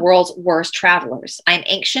am one of the world's worst travelers. I am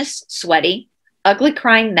anxious, sweaty, ugly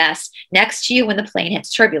crying mess next to you when the plane hits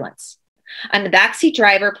turbulence. I'm the backseat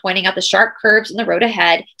driver pointing out the sharp curves in the road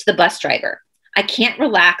ahead to the bus driver. I can't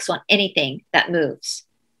relax on anything that moves.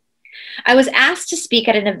 I was asked to speak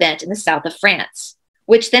at an event in the south of France,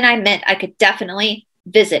 which then I meant I could definitely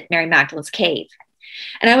visit Mary Magdalene's cave.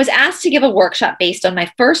 And I was asked to give a workshop based on my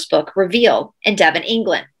first book, Reveal, in Devon,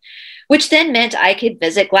 England, which then meant I could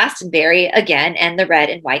visit Glastonbury again and the Red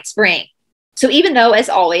and White Spring. So even though, as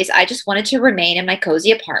always, I just wanted to remain in my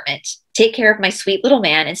cozy apartment, take care of my sweet little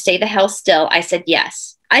man, and stay the hell still, I said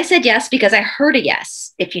yes. I said yes because I heard a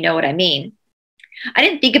yes, if you know what I mean. I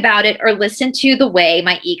didn't think about it or listen to the way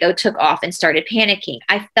my ego took off and started panicking.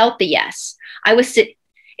 I felt the yes.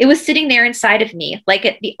 It was sitting there inside of me,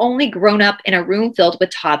 like the only grown-up in a room filled with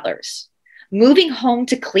toddlers. Moving home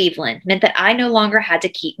to Cleveland meant that I no longer had to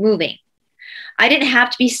keep moving. I didn't have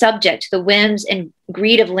to be subject to the whims and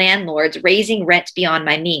greed of landlords raising rent beyond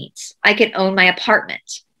my means. I could own my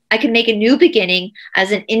apartment. I could make a new beginning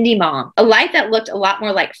as an indie mom, a life that looked a lot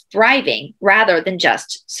more like thriving rather than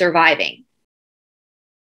just surviving.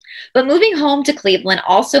 But moving home to Cleveland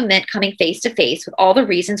also meant coming face to face with all the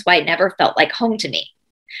reasons why it never felt like home to me.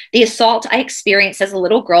 The assault I experienced as a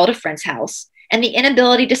little girl at a friend's house, and the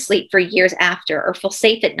inability to sleep for years after, or feel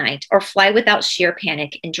safe at night, or fly without sheer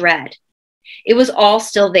panic and dread. It was all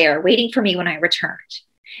still there, waiting for me when I returned.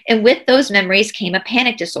 And with those memories came a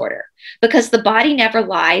panic disorder, because the body never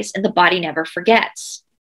lies and the body never forgets.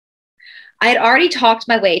 I had already talked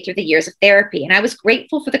my way through the years of therapy, and I was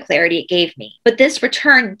grateful for the clarity it gave me. But this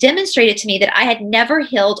return demonstrated to me that I had never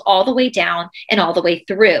healed all the way down and all the way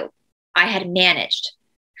through. I had managed.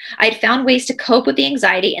 I had found ways to cope with the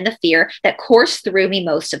anxiety and the fear that coursed through me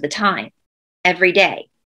most of the time, every day.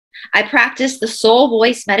 I practiced the soul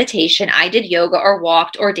voice meditation. I did yoga or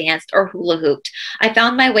walked or danced or hula hooped. I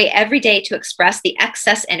found my way every day to express the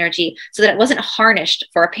excess energy so that it wasn't harnessed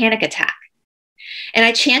for a panic attack. And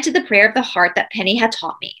I chanted the prayer of the heart that Penny had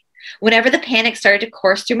taught me. Whenever the panic started to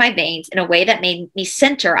course through my veins in a way that made me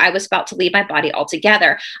center, I was about to leave my body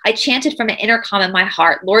altogether. I chanted from an intercom in my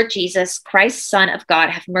heart, Lord Jesus, Christ, Son of God,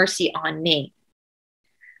 have mercy on me.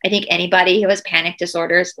 I think anybody who has panic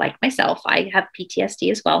disorders, like myself, I have PTSD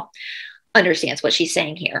as well, understands what she's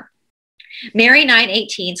saying here. Mary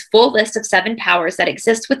 9:18's full list of 7 powers that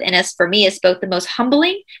exist within us for me is both the most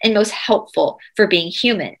humbling and most helpful for being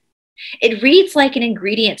human. It reads like an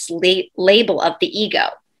ingredients label of the ego.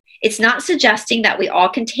 It's not suggesting that we all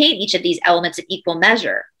contain each of these elements in equal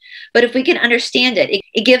measure. But if we can understand it,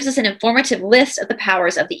 it gives us an informative list of the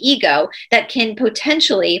powers of the ego that can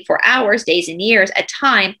potentially, for hours, days, and years at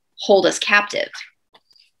time, hold us captive.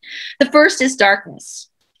 The first is darkness.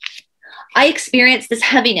 I experience this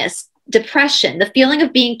heaviness, depression, the feeling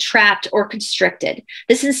of being trapped or constricted,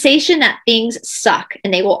 the sensation that things suck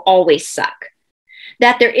and they will always suck,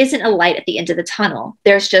 that there isn't a light at the end of the tunnel.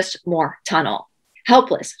 There's just more tunnel.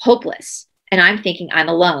 Helpless, hopeless. And I'm thinking I'm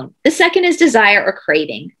alone. The second is desire or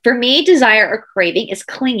craving. For me, desire or craving is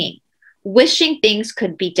clinging, wishing things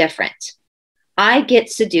could be different. I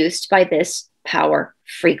get seduced by this power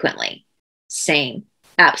frequently. Same,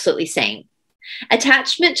 absolutely same.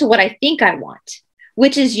 Attachment to what I think I want,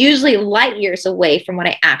 which is usually light years away from what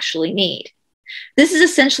I actually need. This is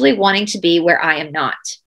essentially wanting to be where I am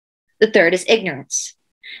not. The third is ignorance.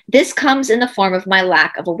 This comes in the form of my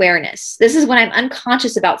lack of awareness. This is when I'm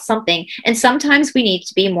unconscious about something, and sometimes we need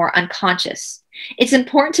to be more unconscious. It's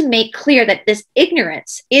important to make clear that this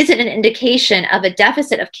ignorance isn't an indication of a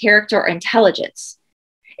deficit of character or intelligence.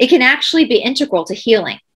 It can actually be integral to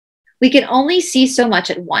healing. We can only see so much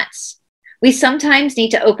at once. We sometimes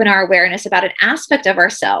need to open our awareness about an aspect of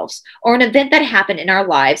ourselves or an event that happened in our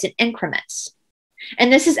lives in increments.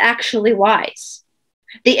 And this is actually wise.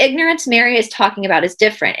 The ignorance Mary is talking about is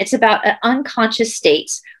different. It's about unconscious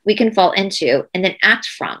states we can fall into and then act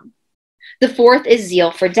from. The fourth is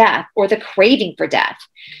zeal for death, or the craving for death.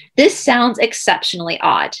 This sounds exceptionally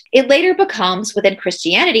odd. It later becomes, within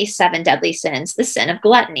Christianity's 7 deadly sins, the sin of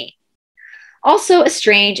gluttony. Also a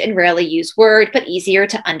strange and rarely used word, but easier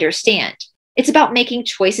to understand. It's about making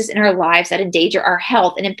choices in our lives that endanger our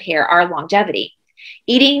health and impair our longevity.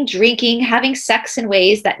 Eating, drinking, having sex in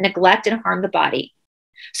ways that neglect and harm the body.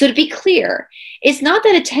 So to be clear, it's not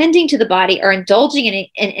that attending to the body or indulging in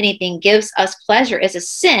anything gives us pleasure as a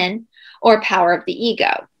sin or power of the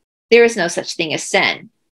ego. There is no such thing as sin.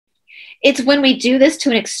 It's when we do this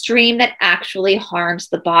to an extreme that actually harms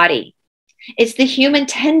the body. It's the human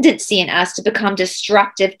tendency in us to become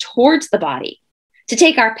destructive towards the body, to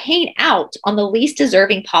take our pain out on the least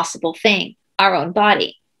deserving possible thing, our own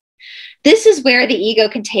body. This is where the ego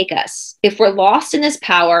can take us if we're lost in this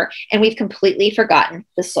power and we've completely forgotten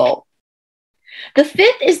the soul. The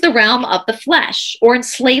fifth is the realm of the flesh, or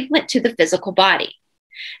enslavement to the physical body.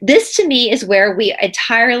 This to me is where we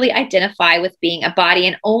entirely identify with being a body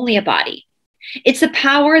and only a body. It's a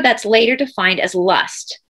power that's later defined as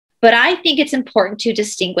lust, but I think it's important to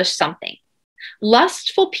distinguish something.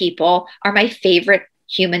 Lustful people are my favorite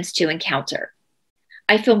humans to encounter.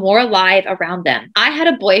 I feel more alive around them. I had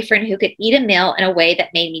a boyfriend who could eat a meal in a way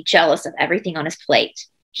that made me jealous of everything on his plate.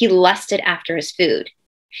 He lusted after his food.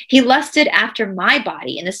 He lusted after my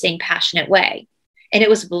body in the same passionate way, and it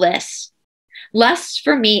was bliss. Lust,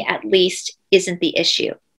 for me at least, isn't the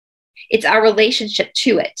issue. It's our relationship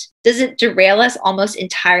to it. Does it derail us almost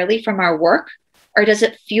entirely from our work, or does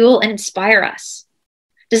it fuel and inspire us?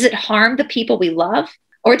 Does it harm the people we love,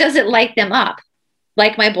 or does it light them up?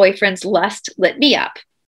 Like my boyfriend's lust lit me up.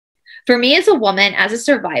 For me as a woman, as a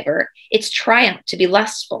survivor, it's triumph to be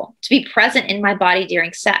lustful, to be present in my body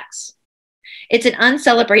during sex. It's an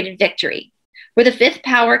uncelebrated victory, where the fifth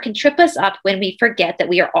power can trip us up when we forget that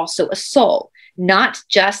we are also a soul, not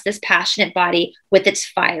just this passionate body with its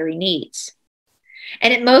fiery needs.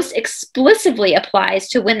 And it most explicitly applies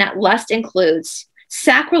to when that lust includes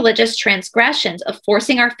sacrilegious transgressions of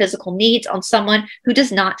forcing our physical needs on someone who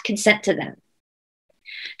does not consent to them.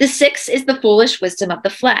 The sixth is the foolish wisdom of the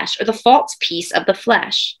flesh, or the false peace of the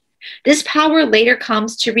flesh. This power later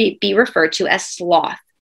comes to be referred to as sloth.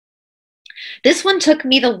 This one took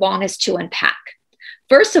me the longest to unpack.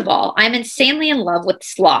 First of all, I'm insanely in love with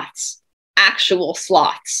sloths, actual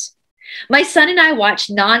sloths. My son and I watch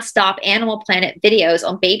nonstop Animal Planet videos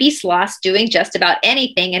on baby sloths doing just about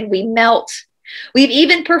anything, and we melt. We've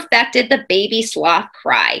even perfected the baby sloth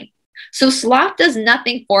cry. So sloth does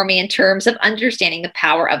nothing for me in terms of understanding the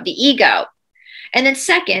power of the ego. And then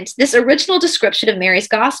second, this original description of Mary's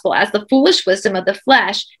gospel as the foolish wisdom of the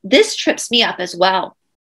flesh, this trips me up as well.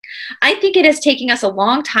 I think it is taking us a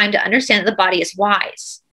long time to understand that the body is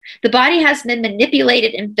wise. The body has been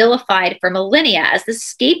manipulated and vilified for millennia as the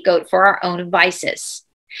scapegoat for our own vices.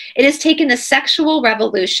 It has taken the sexual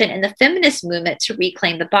revolution and the feminist movement to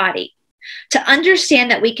reclaim the body, to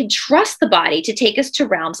understand that we can trust the body to take us to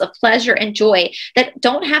realms of pleasure and joy that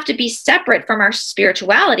don't have to be separate from our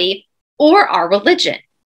spirituality or our religion.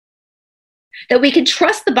 That we can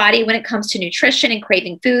trust the body when it comes to nutrition and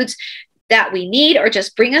craving foods that we need or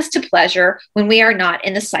just bring us to pleasure when we are not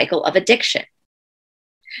in the cycle of addiction.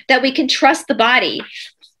 that we can trust the body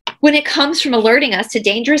when it comes from alerting us to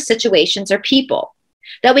dangerous situations or people,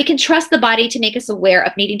 that we can trust the body to make us aware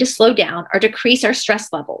of needing to slow down or decrease our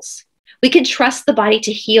stress levels. We can trust the body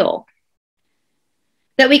to heal,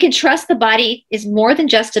 that we can trust the body is more than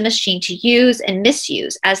just a machine to use and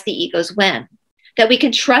misuse as the ego's whim, that we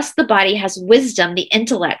can trust the body has wisdom the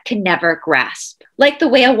intellect can never grasp, like the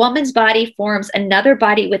way a woman's body forms another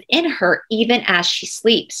body within her even as she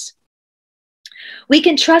sleeps. We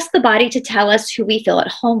can trust the body to tell us who we feel at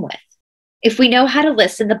home with. If we know how to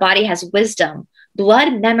listen, the body has wisdom,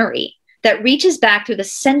 blood memory that reaches back through the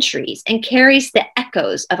centuries and carries the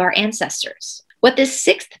echoes of our ancestors. What this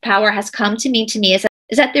sixth power has come to mean to me is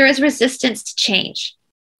that there is resistance to change,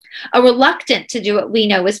 a reluctance to do what we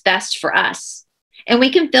know is best for us. And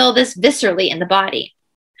we can feel this viscerally in the body.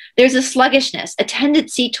 There's a sluggishness, a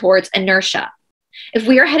tendency towards inertia. If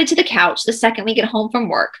we are headed to the couch the second we get home from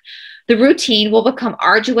work, the routine will become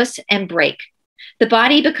arduous and break. The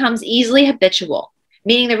body becomes easily habitual,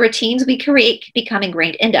 meaning the routines we create become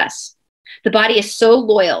ingrained in us. The body is so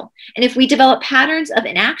loyal, and if we develop patterns of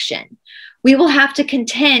inaction, we will have to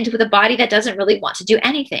contend with a body that doesn't really want to do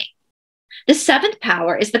anything. The seventh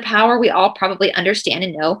power is the power we all probably understand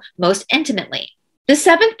and know most intimately. The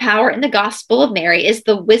seventh power in the Gospel of Mary is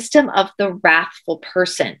the wisdom of the wrathful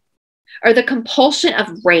person, or the compulsion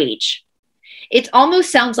of rage. It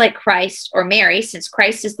almost sounds like Christ or Mary, since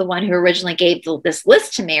Christ is the one who originally gave this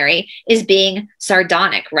list to Mary, is being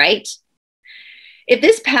sardonic, right? If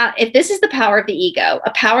this is the power of the ego,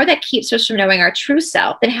 a power that keeps us from knowing our true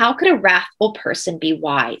self, then how could a wrathful person be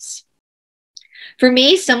wise? For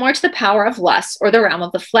me, similar to the power of lust or the realm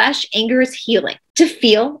of the flesh, anger is healing. To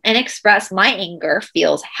feel and express my anger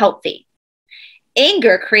feels healthy.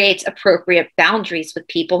 Anger creates appropriate boundaries with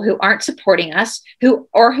people who aren't supporting us, who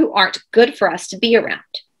aren't good for us to be around.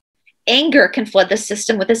 Anger can flood the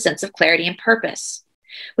system with a sense of clarity and purpose.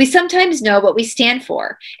 We sometimes know what we stand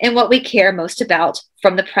for and what we care most about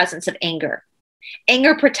from the presence of anger.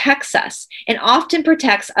 Anger protects us and often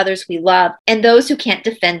protects others we love and those who can't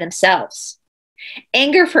defend themselves.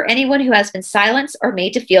 Anger for anyone who has been silenced or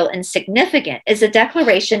made to feel insignificant is a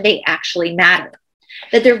declaration they actually matter,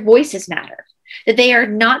 that their voices matter, that they are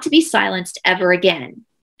not to be silenced ever again.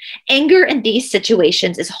 Anger in these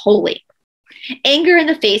situations is holy. Anger in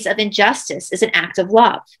the face of injustice is an act of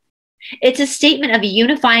love. It's a statement of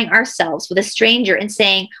unifying ourselves with a stranger and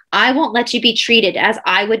saying, I won't let you be treated as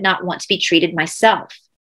I would not want to be treated myself.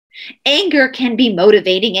 Anger can be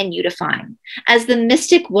motivating and unifying. As the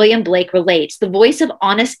mystic William Blake relates, the voice of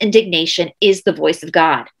honest indignation is the voice of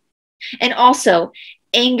God. And also,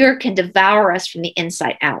 anger can devour us from the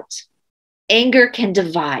inside out. Anger can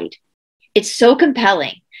divide. It's so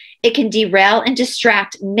compelling. It can derail and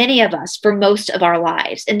distract many of us for most of our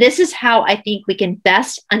lives. And this is how I think we can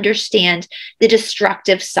best understand the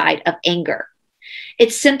destructive side of anger.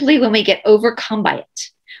 It's simply when we get overcome by it.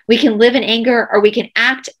 We can live in anger or we can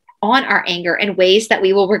act on our anger in ways that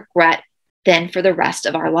we will regret then for the rest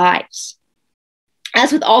of our lives.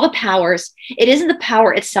 As with all the powers, it isn't the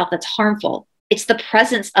power itself that's harmful. It's the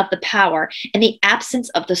presence of the power and the absence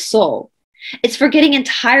of the soul. It's forgetting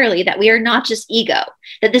entirely that we are not just ego,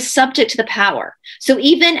 that is subject to the power. So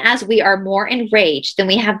even as we are more enraged than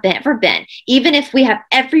we have ever been, even if we have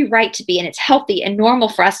every right to be, and it's healthy and normal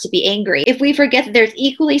for us to be angry, if we forget that there's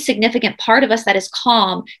equally significant part of us that is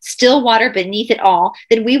calm, still water beneath it all,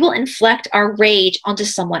 then we will inflict our rage onto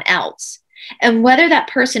someone else. And whether that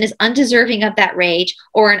person is undeserving of that rage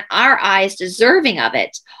or in our eyes deserving of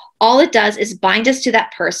it, all it does is bind us to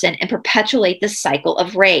that person and perpetuate the cycle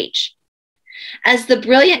of rage. As the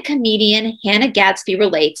brilliant comedian Hannah Gadsby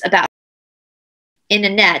relates about in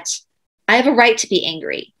Annette, I have a right to be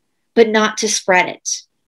angry, but not to spread it.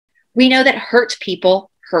 We know that hurt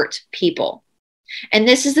people hurt people. And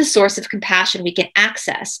this is the source of compassion we can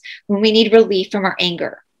access when we need relief from our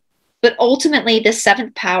anger. But ultimately, the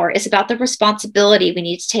seventh power is about the responsibility we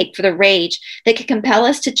need to take for the rage that can compel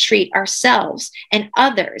us to treat ourselves and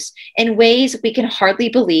others in ways we can hardly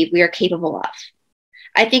believe we are capable of.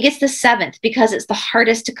 I think it's the seventh because it's the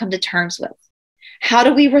hardest to come to terms with. How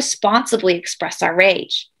do we responsibly express our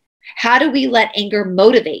rage? How do we let anger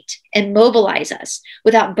motivate and mobilize us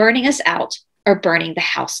without burning us out or burning the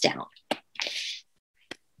house down?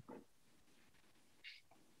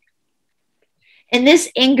 And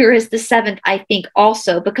this anger is the seventh, I think,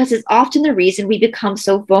 also because it's often the reason we become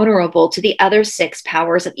so vulnerable to the other six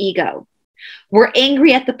powers of ego. We're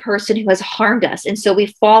angry at the person who has harmed us, and so we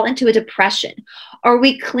fall into a depression, or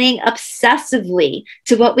we cling obsessively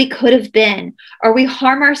to what we could have been, or we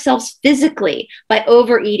harm ourselves physically by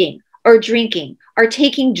overeating, or drinking or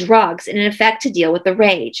taking drugs in an effect to deal with the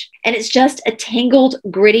rage. And it's just a tangled,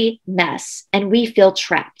 gritty mess, and we feel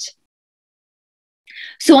trapped.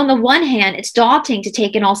 So on the one hand, it's daunting to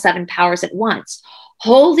take in all 7 powers at once.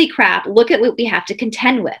 Holy crap, look at what we have to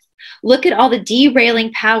contend with. Look at all the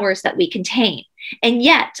derailing powers that we contain. And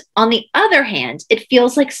yet, on the other hand, it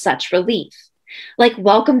feels like such relief. Like,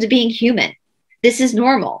 welcome to being human. This is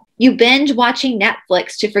normal. You binge watching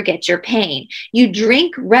Netflix to forget your pain. You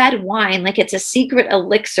drink red wine like it's a secret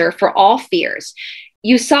elixir for all fears.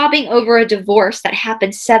 You sobbing over a divorce that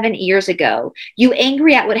happened 7 years ago. You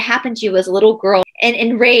angry at what happened to you as a little girl and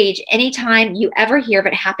enrage anytime you ever hear of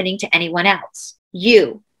it happening to anyone else.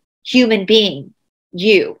 You, human being,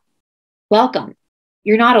 you. Welcome.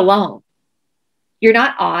 You're not alone. You're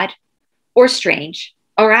not odd or strange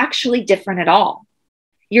or actually different at all.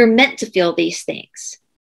 You're meant to feel these things.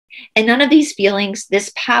 And none of these feelings,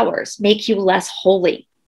 these powers, make you less holy.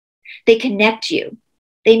 They connect you.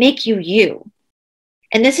 They make you you.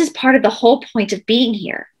 And this is part of the whole point of being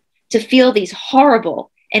here, to feel these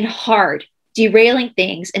horrible and hard, derailing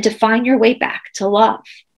things and to find your way back to love.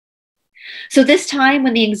 So this time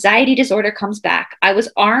when the anxiety disorder comes back, I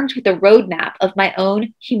was armed with a roadmap of my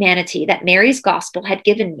own humanity that Mary's gospel had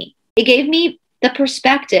given me. It gave me the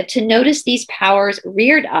perspective to notice these powers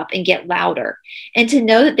reared up and get louder, and to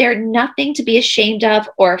know that they're nothing to be ashamed of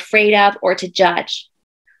or afraid of or to judge.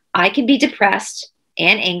 I can be depressed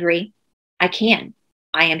and angry. I can.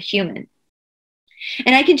 I am human.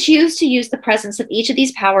 And I can choose to use the presence of each of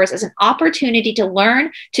these powers as an opportunity to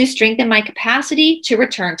learn to strengthen my capacity to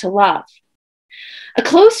return to love. A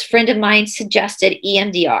close friend of mine suggested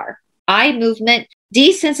EMDR, eye movement,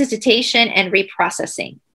 desensitization, and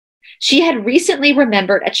reprocessing. She had recently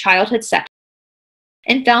remembered a childhood sex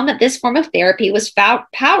and found that this form of therapy was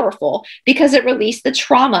powerful because it released the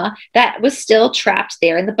trauma that was still trapped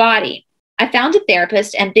there in the body. I found a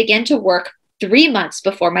therapist and began to work 3 months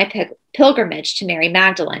before my pilgrimage to Mary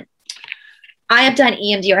Magdalene. I have done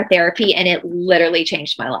EMDR therapy and it literally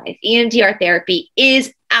changed my life. EMDR therapy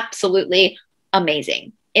is absolutely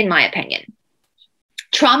amazing, in my opinion.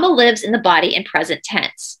 Trauma lives in the body in present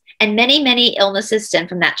tense, and many, many illnesses stem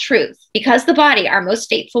from that truth, because the body, our most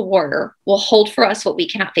faithful warrior, will hold for us what we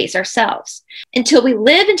cannot face ourselves, until we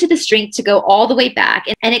live into the strength to go all the way back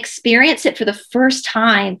and experience it for the first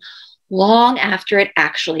time long after it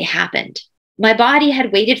actually happened. My body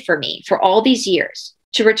had waited for me for all these years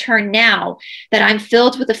to return now that I'm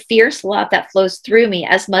filled with a fierce love that flows through me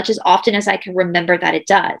as much as often as I can remember that it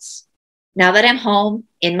does. Now that I'm home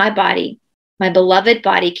in my body, my beloved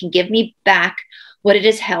body can give me back what it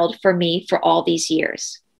has held for me for all these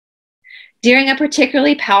years. During a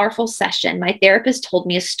particularly powerful session, my therapist told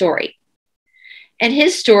me a story. And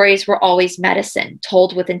his stories were always medicine,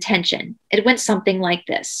 told with intention. It went something like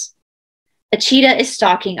this. A cheetah is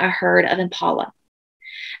stalking a herd of impala.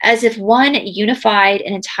 As if one unified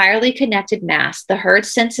and entirely connected mass, the herd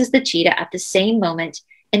senses the cheetah at the same moment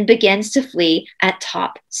and begins to flee at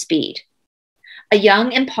top speed. A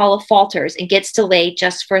young impala falters and gets delayed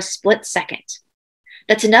just for a split second.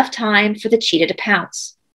 That's enough time for the cheetah to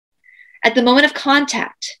pounce. At the moment of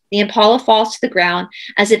contact, the impala falls to the ground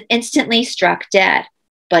as if instantly struck dead,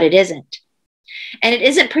 but it isn't. And it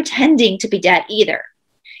isn't pretending to be dead either.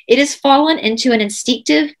 It has fallen into an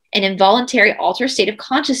instinctive and involuntary altered state of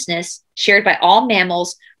consciousness shared by all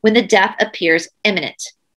mammals when the death appears imminent.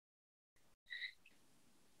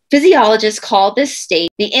 Physiologists call this state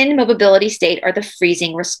the immobility state or the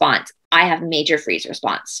freezing response. I have major freeze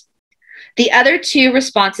response. The other 2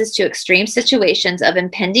 responses to extreme situations of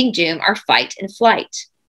impending doom are fight and flight.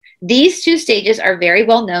 These 2 stages are very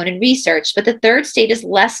well known in research, but the 3rd state is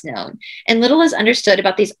less known, and little is understood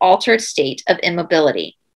about these altered state of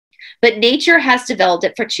immobility. But nature has developed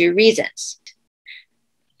it for 2 reasons.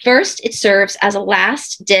 First, it serves as a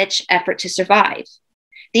last-ditch effort to survive.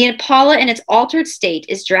 The impala in its altered state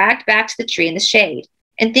is dragged back to the tree in the shade,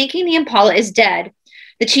 and thinking the impala is dead,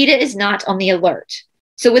 the cheetah is not on the alert.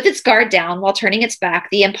 So with its guard down while turning its back,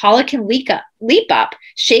 the impala can leap up,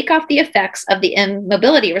 shake off the effects of the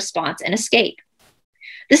immobility response, and escape.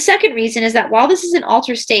 The second reason is that while this is an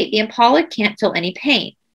altered state, the impala can't feel any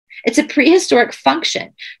pain. It's a prehistoric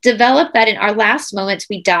function, developed that in our last moments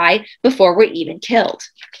we die before we're even killed.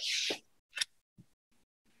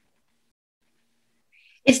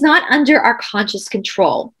 It's not under our conscious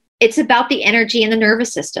control. It's about the energy in the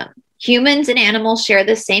nervous system. Humans and animals share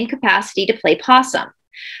the same capacity to play possum.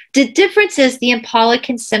 The difference is the impala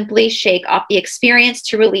can simply shake off the experience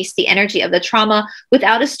to release the energy of the trauma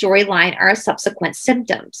without a storyline or a subsequent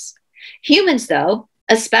symptoms. Humans, though,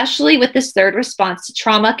 especially with this 3rd response to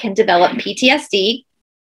trauma, can develop PTSD,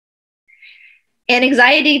 and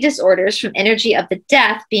anxiety disorders from energy of the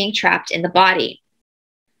death being trapped in the body.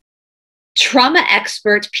 Trauma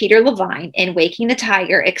expert Peter Levine in Waking the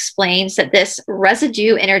Tiger explains that this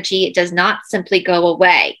residue energy does not simply go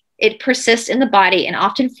away. It persists in the body and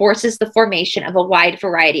often forces the formation of a wide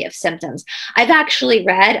variety of symptoms. I've actually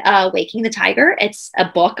read Waking the Tiger. It's a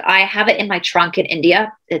book. I have it in my trunk in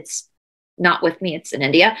India. It's not with me, it's in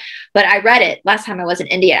India. But I read it last time I was in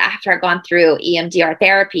India after I'd gone through EMDR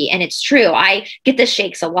therapy. And it's true. I get the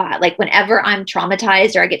shakes a lot. Like whenever I'm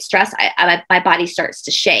traumatized or I get stressed, my body starts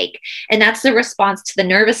to shake. And that's the response to the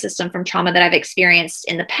nervous system from trauma that I've experienced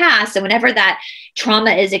in the past. And whenever that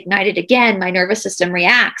trauma is ignited again, my nervous system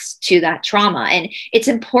reacts to that trauma. And it's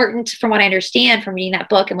important, from what I understand from reading that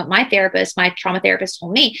book and what my trauma therapist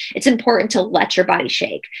told me, it's important to let your body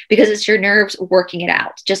shake because it's your nerves working it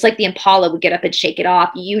out. Just like the impala would get up and shake it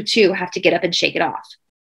off, you too have to get up and shake it off.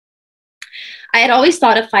 I had always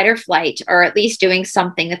thought of fight or flight, or at least doing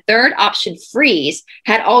something. The third option, freeze,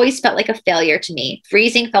 had always felt like a failure to me.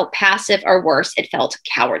 Freezing felt passive, or worse, it felt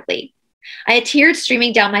cowardly. I had tears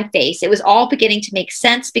streaming down my face. It was all beginning to make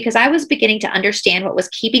sense because I was beginning to understand what was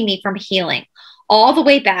keeping me from healing, all the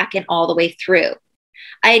way back and all the way through.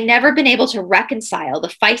 I had never been able to reconcile the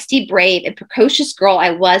feisty, brave, and precocious girl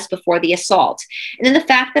I was before the assault, and then the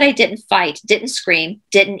fact that I didn't fight, didn't scream,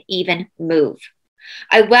 didn't even move.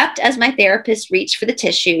 I wept as my therapist reached for the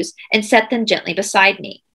tissues and set them gently beside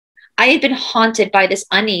me. I had been haunted by this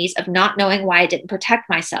unease of not knowing why I didn't protect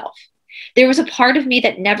myself. There was a part of me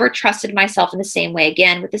that never trusted myself in the same way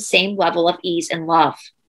again, with the same level of ease and love.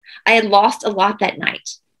 I had lost a lot that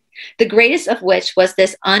night, the greatest of which was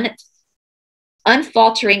this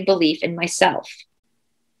unfaltering belief in myself.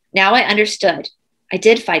 Now I understood. I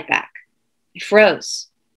did fight back. I froze.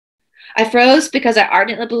 I froze because I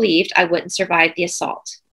ardently believed I wouldn't survive the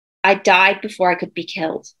assault. I died before I could be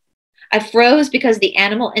killed. I froze because the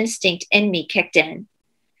animal instinct in me kicked in,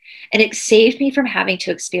 and it saved me from having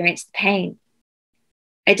to experience the pain.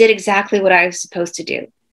 I did exactly what I was supposed to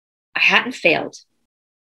do. I hadn't failed.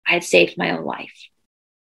 I had saved my own life.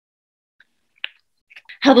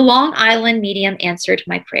 How the Long Island medium answered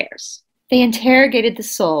my prayers. They interrogated the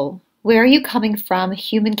soul. Where are you coming from,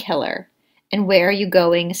 human killer? And where are you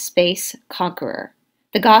going, space conqueror?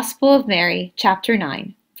 The Gospel of Mary, chapter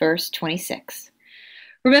 9, verse 26.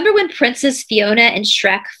 Remember when Princess Fiona in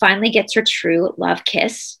Shrek finally gets her true love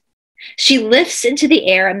kiss? She lifts into the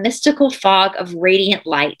air a mystical fog of radiant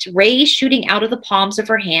light, rays shooting out of the palms of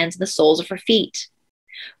her hands and the soles of her feet.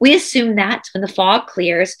 We assume that when the fog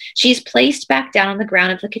clears, she is placed back down on the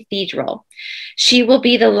ground of the cathedral. She will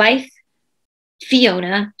be the life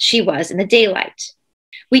Fiona she was in the daylight.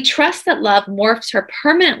 We trust that love morphs her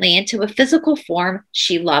permanently into a physical form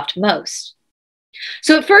she loved most.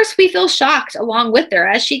 So at first we feel shocked along with her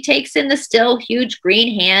as she takes in the still huge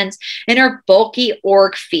green hands and her bulky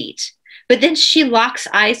orc feet. But then she locks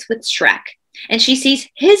eyes with Shrek, and she sees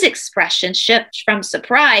his expression shift from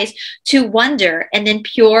surprise to wonder and then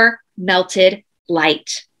pure melted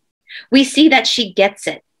light. We see that she gets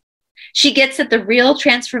it. She gets that the real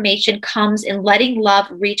transformation comes in letting love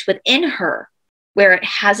reach within her where it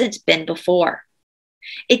hasn't been before.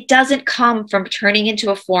 It doesn't come from turning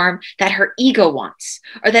into a form that her ego wants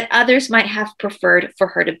or that others might have preferred for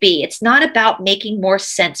her to be. It's not about making more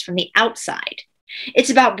sense from the outside. It's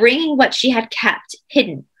about bringing what she had kept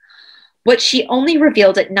hidden, what she only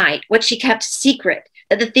revealed at night, what she kept secret,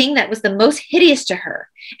 the thing that was the most hideous to her,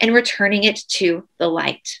 and returning it to the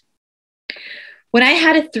light. When I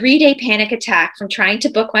had a 3-day panic attack from trying to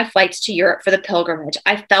book my flights to Europe for the pilgrimage,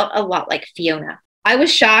 I felt a lot like Fiona. I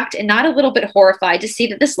was shocked and not a little bit horrified to see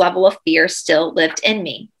that this level of fear still lived in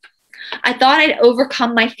me. I thought I'd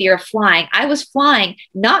overcome my fear of flying. I was flying,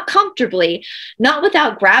 not comfortably, not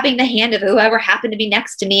without grabbing the hand of whoever happened to be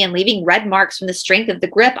next to me and leaving red marks from the strength of the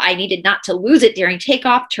grip I needed not to lose it during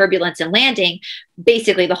takeoff, turbulence, and landing,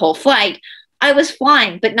 basically the whole flight. I was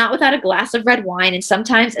flying, but not without a glass of red wine and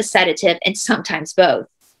sometimes a sedative and sometimes both.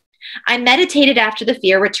 I meditated after the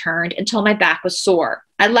fear returned until my back was sore.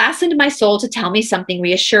 I listened to my soul to tell me something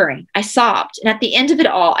reassuring. I sobbed, and at the end of it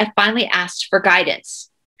all, I finally asked for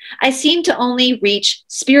guidance. I seemed to only reach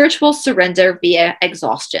spiritual surrender via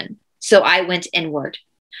exhaustion, so I went inward.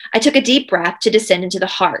 I took a deep breath to descend into the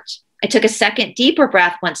heart. I took a second, deeper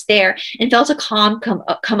breath once there and felt a calm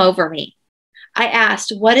come over me. I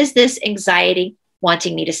asked, what is this anxiety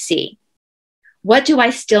wanting me to see? What do I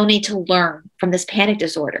still need to learn from this panic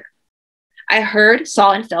disorder? I heard,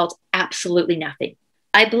 saw, and felt absolutely nothing.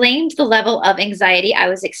 I blamed the level of anxiety I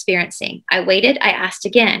was experiencing. I waited. I asked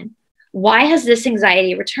again, why has this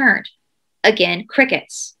anxiety returned? Again,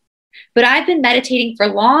 crickets. But I've been meditating for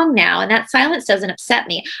long now, and that silence doesn't upset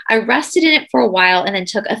me. I rested in it for a while and then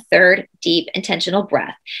took a third deep, intentional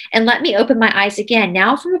breath and let me open my eyes again,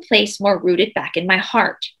 now from a place more rooted back in my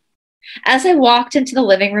heart. As I walked into the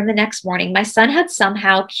living room the next morning, my son had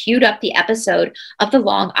somehow queued up the episode of the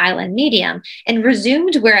Long Island Medium and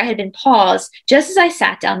resumed where I had been paused just as I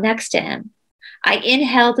sat down next to him. I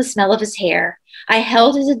inhaled the smell of his hair. I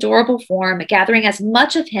held his adorable form, gathering as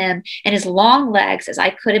much of him and his long legs as I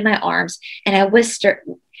could in my arms, and I whispered,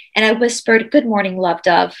 "Good morning, love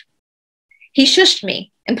dove." He shushed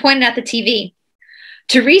me and pointed at the TV.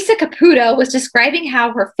 Teresa Caputo was describing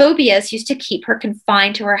how her phobias used to keep her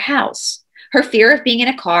confined to her house. Her fear of being in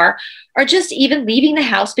a car or just even leaving the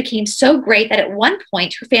house became so great that at one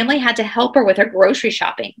point her family had to help her with her grocery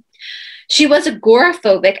shopping. She was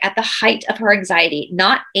agoraphobic at the height of her anxiety,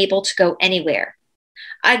 not able to go anywhere.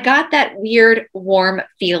 I got that weird, warm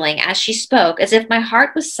feeling as she spoke, as if my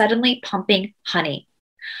heart was suddenly pumping honey.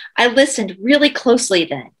 I listened really closely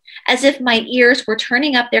then, as if my ears were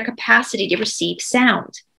turning up their capacity to receive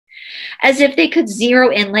sound, as if they could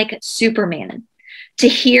zero in like Superman to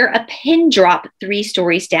hear a pin drop 3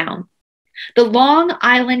 stories down. The Long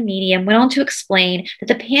Island Medium went on to explain that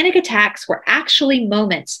the panic attacks were actually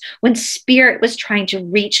moments when spirit was trying to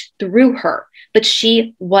reach through her, but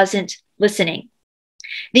she wasn't listening.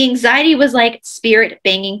 The anxiety was like spirit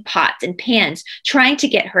banging pots and pans, trying to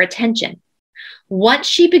get her attention. Once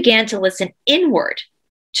she began to listen inward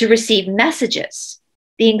to receive messages,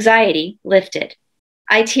 the anxiety lifted.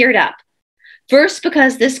 I teared up. First,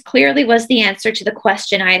 because this clearly was the answer to the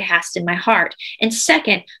question I had asked in my heart. And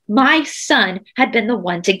second, my son had been the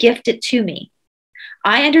one to gift it to me.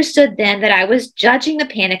 I understood then that I was judging the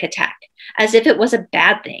panic attack as if it was a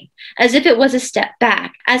bad thing, as if it was a step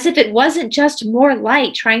back, as if it wasn't just more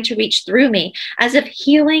light trying to reach through me, as if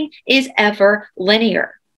healing is ever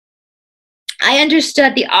linear. I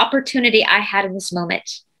understood the opportunity I had in this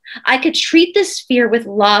moment. I could treat this fear with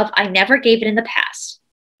love I never gave it in the past.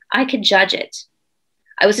 I could judge it.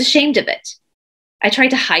 I was ashamed of it. I tried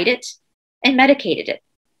to hide it and medicated it.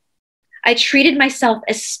 I treated myself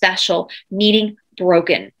as special, meaning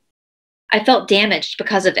broken. I felt damaged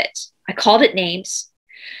because of it. I called it names,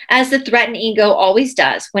 as the threatened ego always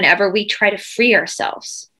does whenever we try to free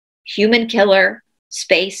ourselves. Human killer,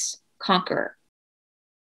 space conqueror.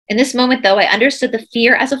 In this moment, though, I understood the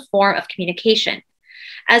fear as a form of communication,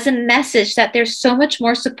 as a message that there's so much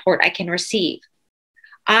more support I can receive.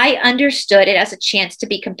 I understood it as a chance to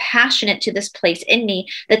be compassionate to this place in me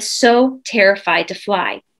that's so terrified to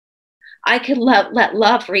fly. I could let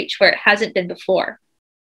love reach where it hasn't been before.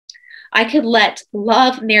 I could let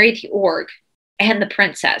love marry the org and the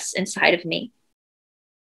princess inside of me.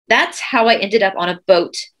 That's how I ended up on a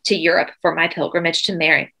boat to Europe for my pilgrimage to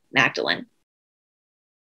Mary Magdalene.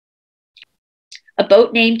 A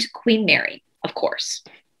boat named Queen Mary, of course.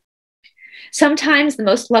 Sometimes the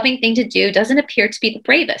most loving thing to do doesn't appear to be the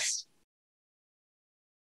bravest.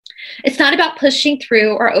 It's not about pushing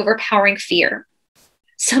through or overpowering fear.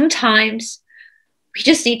 Sometimes we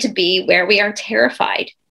just need to be where we are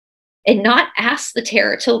terrified and not ask the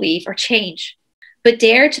terror to leave or change, but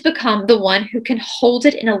dare to become the one who can hold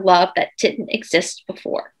it in a love that didn't exist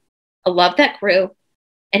before, a love that grew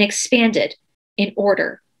and expanded in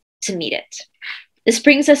order to meet it. This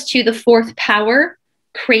brings us to the 4th power,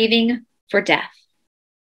 craving for death.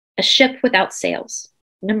 A ship without sails.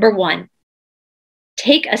 Number 1,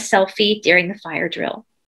 take a selfie during the fire drill.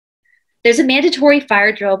 There's a mandatory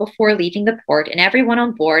fire drill before leaving the port, and everyone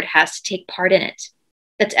on board has to take part in it.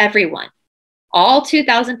 That's everyone. All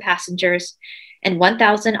 2,000 passengers and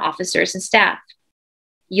 1,000 officers and staff.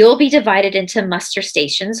 You'll be divided into muster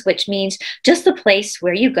stations, which means just the place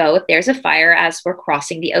where you go if there's a fire as we're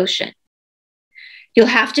crossing the ocean. You'll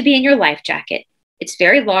have to be in your life jacket. It's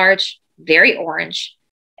very large, very orange,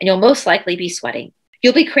 and you'll most likely be sweating.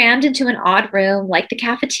 You'll be crammed into an odd room like the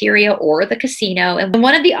cafeteria or the casino, and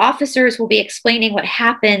one of the officers will be explaining what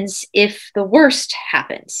happens if the worst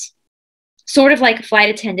happens. Sort of like a flight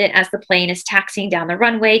attendant as the plane is taxiing down the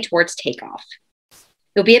runway towards takeoff.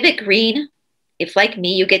 You'll be a bit green. If, like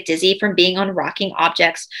me, you get dizzy from being on rocking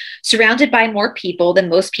objects, surrounded by more people than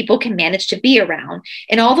most people can manage to be around,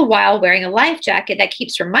 and all the while wearing a life jacket that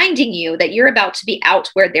keeps reminding you that you're about to be out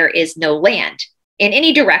where there is no land, in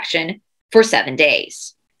any direction, for 7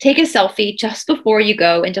 days. Take a selfie just before you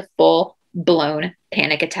go into full-blown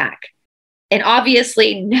panic attack. And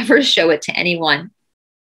obviously, never show it to anyone.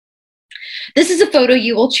 This is a photo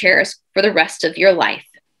you will cherish for the rest of your life.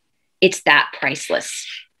 It's that priceless.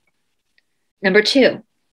 Number 2,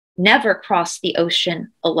 never cross the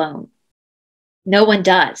ocean alone. No one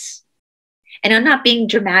does. And I'm not being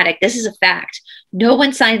dramatic. This is a fact. No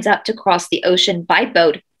one signs up to cross the ocean by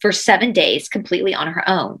boat for 7 days completely on her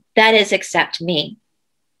own. That is, except me.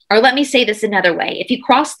 Or let me say this another way. If you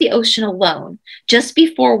cross the ocean alone, just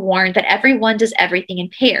be forewarned that everyone does everything in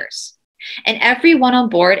pairs. And everyone on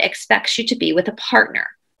board expects you to be with a partner,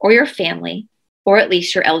 or your family, or at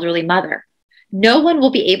least your elderly mother. No one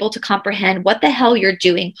will be able to comprehend what the hell you're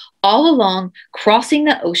doing all along crossing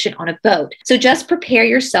the ocean on a boat. So just prepare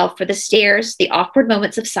yourself for the stares, the awkward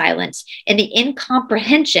moments of silence, and the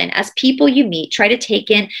incomprehension as people you meet try to take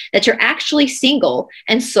in that you're actually single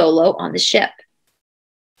and solo on the ship.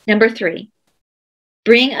 Number 3,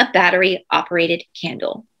 bring a battery-operated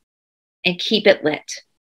candle and keep it lit.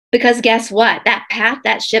 Because guess what? That path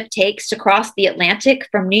that ship takes to cross the Atlantic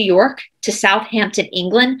from New York to Southampton,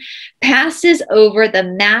 England, passes over the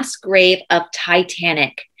mass grave of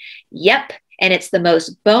Titanic. Yep, and it's the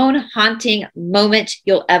most bone-haunting moment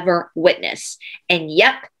you'll ever witness. And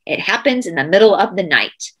yep, it happens in the middle of the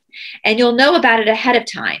night. And you'll know about it ahead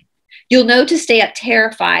of time. You'll know to stay up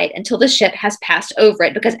terrified until the ship has passed over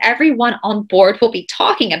it, because everyone on board will be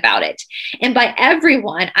talking about it. And by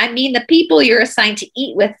everyone, I mean the people you're assigned to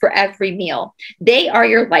eat with for every meal. They are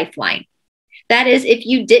your lifeline. That is, if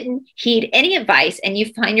you didn't heed any advice and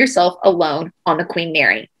you find yourself alone on the Queen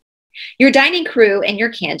Mary. Your dining crew and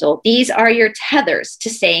your candle, these are your tethers to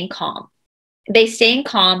staying calm. By staying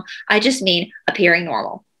calm, I just mean appearing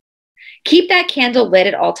normal. Keep that candle lit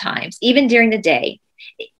at all times, even during the day.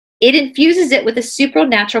 It infuses it with the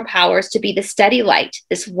supernatural powers to be the steady light,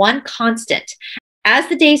 this one constant. As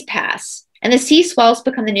the days pass and the sea swells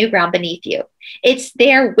become the new ground beneath you, it's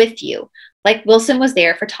there with you, like Wilson was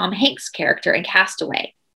there for Tom Hanks' character in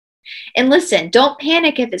Castaway. And listen, don't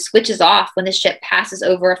panic if it switches off when the ship passes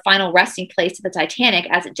over a final resting place of the Titanic,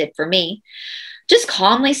 as it did for me. Just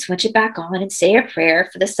calmly switch it back on and say a prayer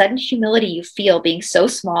for the sudden humility you feel being so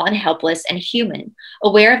small and helpless and human,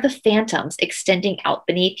 aware of the phantoms extending out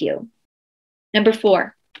beneath you. Number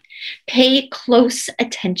 4, pay close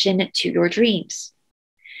attention to your dreams.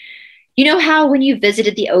 You know how when you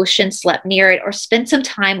visited the ocean, slept near it, or spent some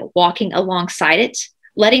time walking alongside it,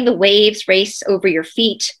 letting the waves race over your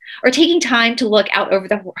feet, or taking time to look out over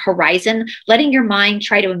the horizon, letting your mind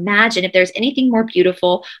try to imagine if there's anything more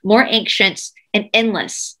beautiful, more ancient, and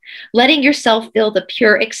endless, letting yourself feel the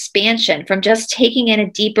pure expansion from just taking in a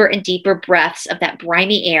deeper and deeper breaths of that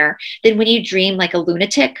briny air than when you dream like a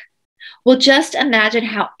lunatic? Well, just imagine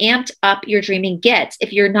how amped up your dreaming gets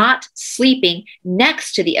if you're not sleeping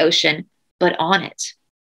next to the ocean, but on it.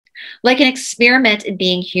 Like an experiment in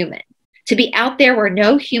being human. To be out there where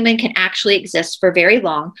no human can actually exist for very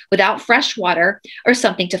long without fresh water or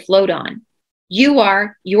something to float on. You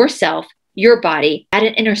are yourself, your body, at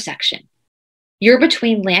an intersection. You're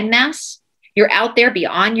between landmass. You're out there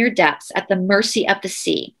beyond your depths at the mercy of the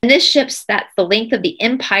sea. And this ship's that's the length of the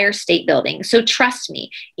Empire State Building. So trust me,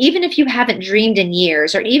 even if you haven't dreamed in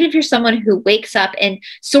years, or even if you're someone who wakes up and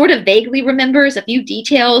sort of vaguely remembers a few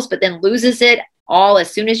details, but then loses it all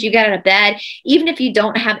as soon as you get out of bed, even if you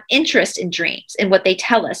don't have interest in dreams and what they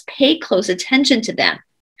tell us, pay close attention to them.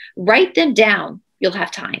 Write them down. You'll have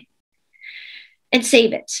time. And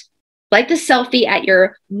save it. Like the selfie at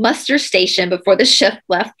your muster station before the ship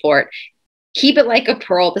left port. Keep it like a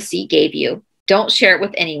pearl the sea gave you. Don't share it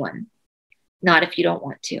with anyone. Not if you don't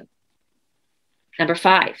want to. Number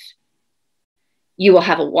 5, you will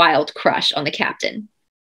have a wild crush on the captain.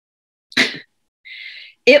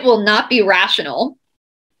 It will not be rational.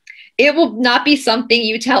 It will not be something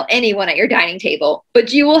you tell anyone at your dining table,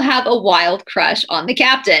 but you will have a wild crush on the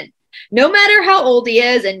captain. No matter how old he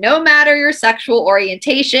is and no matter your sexual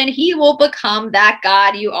orientation, he will become that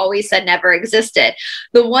God you always said never existed.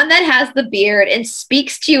 The one that has the beard and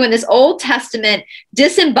speaks to you in this Old Testament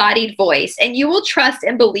disembodied voice, and you will trust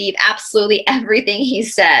and believe absolutely everything he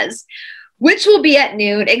says, which will be at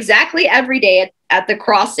noon exactly every day at the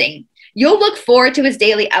crossing. You'll look forward to his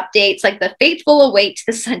daily updates like the faithful await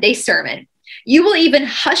the Sunday sermon. You will even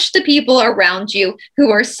hush the people around you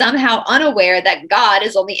who are somehow unaware that God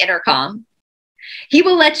is on the intercom. He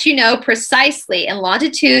will let you know precisely in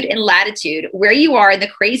longitude and latitude where you are in the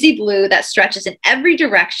crazy blue that stretches in every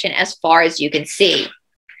direction as far as you can see.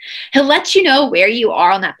 He'll let you know where you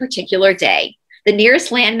are on that particular day. The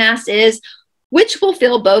nearest landmass is, which will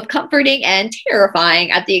feel both comforting and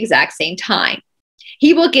terrifying at the exact same time.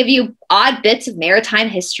 He will give you odd bits of maritime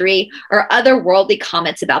history or otherworldly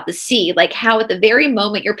comments about the sea, like how at the very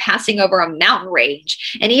moment you're passing over a mountain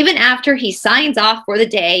range, and even after he signs off for the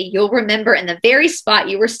day, you'll remember in the very spot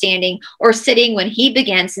you were standing or sitting when he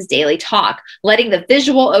begins his daily talk, letting the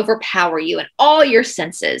visual overpower you and all your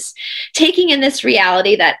senses, taking in this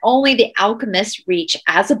reality that only the alchemists reach,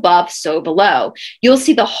 as above, so below. You'll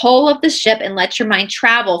see the whole of the ship and let your mind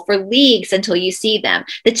travel for leagues until you see them,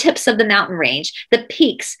 the tips of the mountain range, the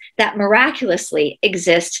peaks that miraculously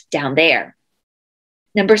exist down there.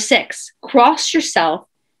 Number 6, cross yourself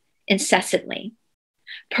incessantly.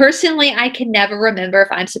 Personally, I can never remember if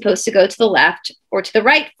I'm supposed to go to the left or to the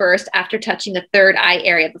right first after touching the third eye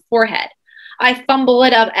area of the forehead. I fumble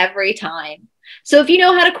it up every time. So if you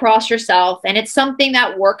know how to cross yourself and it's something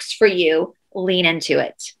that works for you, lean into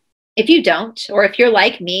it. If you don't, or if you're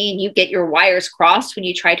like me and you get your wires crossed when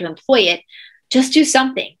you try to employ it, just do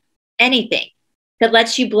something, anything, that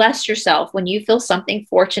lets you bless yourself when you feel something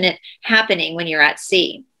fortunate happening when you're at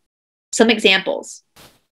sea. Some examples.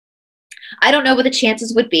 I don't know what the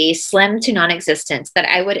chances would be, slim to non-existent, that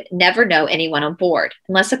I would never know anyone on board,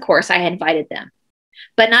 unless, of course, I had invited them.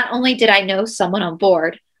 But not only did I know someone on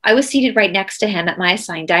board, I was seated right next to him at my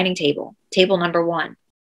assigned dining table, table number 1.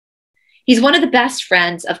 He's one of the best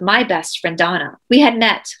friends of my best friend, Donna. We had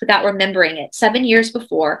met, without remembering it, 7 years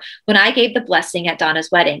before when I gave the blessing at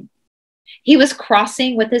Donna's wedding. He was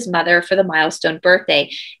crossing with his mother for the milestone birthday.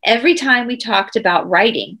 Every time we talked about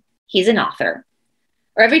writing, he's an author.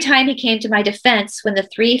 Or every time he came to my defense when the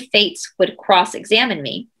 3 fates would cross-examine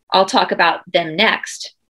me, I'll talk about them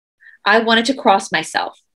next, I wanted to cross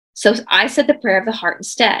myself. So I said the prayer of the heart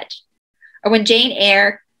instead. Or when Jane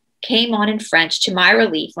Eyre came on in French to my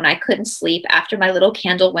relief when I couldn't sleep after my little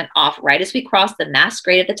candle went off right as we crossed the masked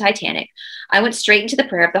grate of the Titanic, I went straight into the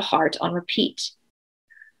prayer of the heart on repeat.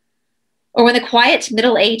 Or when the quiet,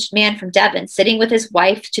 middle-aged man from Devon, sitting with his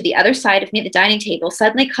wife to the other side of me at the dining table,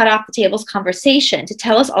 suddenly cut off the table's conversation to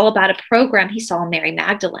tell us all about a program he saw on Mary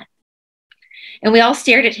Magdalene. And we all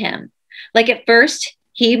stared at him, like at first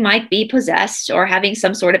he might be possessed or having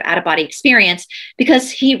some sort of out-of-body experience, because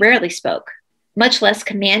he rarely spoke, much less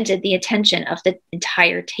commanded the attention of the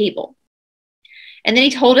entire table. And then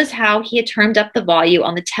he told us how he had turned up the volume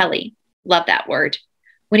on the telly, love that word,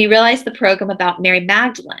 when he realized the program about Mary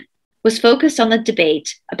Magdalene was focused on the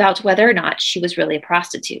debate about whether or not she was really a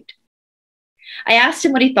prostitute. I asked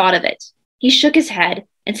him what he thought of it. He shook his head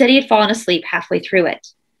and said he had fallen asleep halfway through it.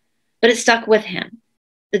 But it stuck with him,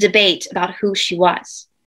 the debate about who she was.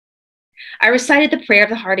 I recited the prayer of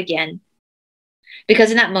the heart again, because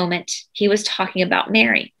in that moment, he was talking about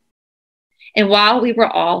Mary. And while we were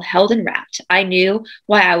all held and wrapped, I knew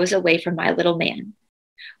why I was away from my little man.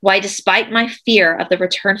 Why, despite my fear of the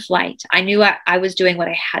return flight, I knew I was doing what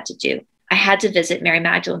I had to do. I had to visit Mary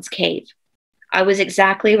Magdalene's cave. I was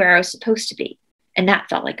exactly where I was supposed to be, and that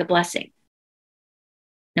felt like a blessing.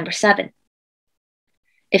 Number 7.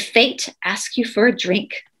 If fate asks you for a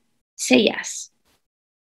drink, say yes.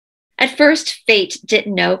 At first, fate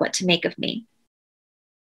didn't know what to make of me.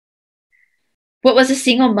 What was a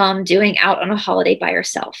single mom doing out on a holiday by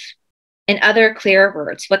herself? In other clearer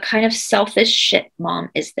words, what kind of selfish shit mom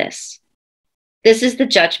is this? This is the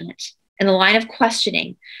judgment and the line of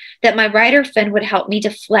questioning that my writer friend would help me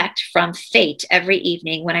deflect from fate every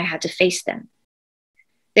evening when I had to face them.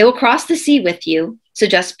 They will cross the sea with you, so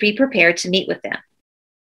just be prepared to meet with them.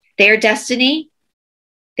 They are destiny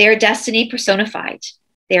personified.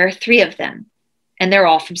 There are 3 of them, and they're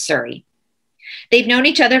all from Surrey. They've known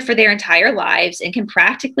each other for their entire lives and can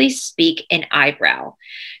practically speak in eyebrow.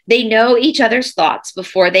 They know each other's thoughts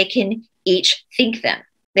before they can each think them.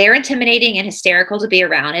 They are intimidating and hysterical to be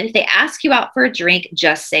around, and if they ask you out for a drink,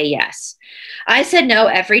 just say yes. I said no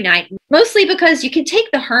every night, mostly because you can take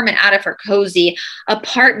the hermit out of her cozy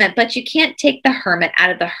apartment, but you can't take the hermit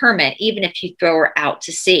out of the hermit, even if you throw her out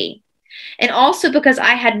to sea. And also because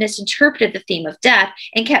I had misinterpreted the theme of death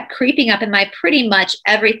and kept creeping up in my pretty much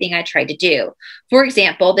everything I tried to do. For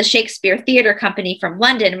example, the Shakespeare Theatre Company from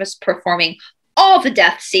London was performing all the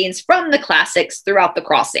death scenes from the classics throughout the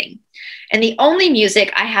crossing. And the only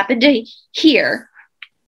music I happened to hear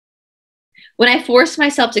when I forced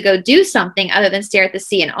myself to go do something other than stare at the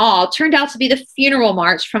sea in awe turned out to be the funeral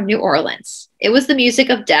march from New Orleans. It was the music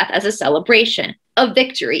of death as a celebration, of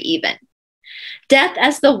victory even. Death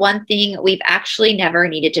as the one thing we've actually never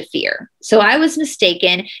needed to fear. So I was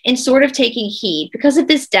mistaken in sort of taking heed because of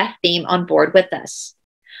this death theme on board with us.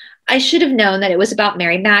 I should have known that it was about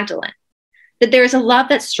Mary Magdalene, that there is a love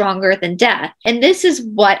that's stronger than death, and this is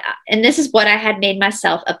what I had made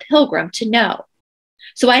myself a pilgrim to know.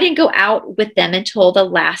 So I didn't go out with them until the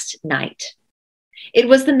last night. It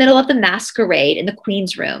was the middle of the masquerade in the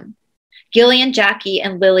Queen's room. Gillian, Jackie,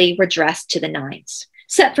 and Lily were dressed to the nines,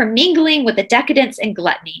 set for mingling with the decadence and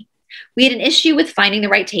gluttony. We had an issue with finding the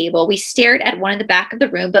right table. We stared at one in the back of the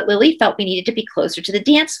room, but Lily felt we needed to be closer to the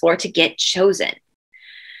dance floor to get chosen.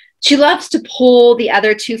 She loves to pull, the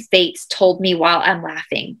other two fates told me while I'm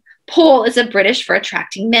laughing. Pull is a British for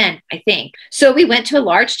attracting men, I think. So we went to a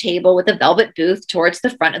large table with a velvet booth towards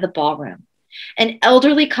the front of the ballroom. An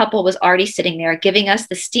elderly couple was already sitting there, giving us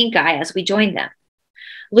the stink eye as we joined them.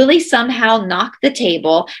 Lily somehow knocked the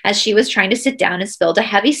table as she was trying to sit down and spilled a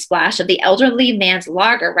heavy splash of the elderly man's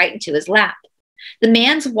lager right into his lap. The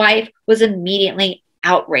man's wife was immediately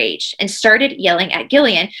outraged and started yelling at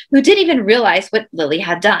Gillian, who didn't even realize what Lily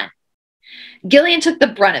had done. Gillian took the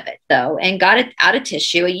brunt of it, though, and got it out of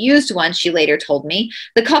tissue, a used one, she later told me.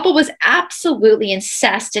 The couple was absolutely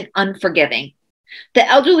incensed and unforgiving. The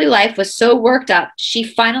elderly wife was so worked up, she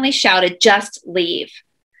finally shouted, "Just leave."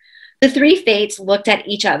 The three fates looked at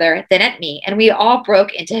each other, then at me, and we all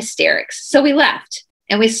broke into hysterics. So we left,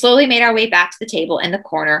 and we slowly made our way back to the table in the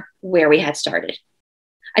corner where we had started.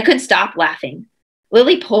 I couldn't stop laughing.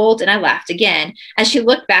 Lily pulled, and I laughed again as she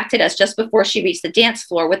looked back at us just before she reached the dance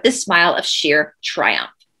floor with this smile of sheer triumph.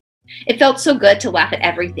 It felt so good to laugh at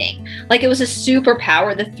everything, like it was a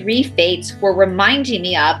superpower the three fates were reminding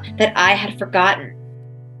me of that I had forgotten.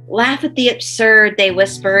 "Laugh at the absurd," they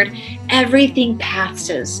whispered. "Everything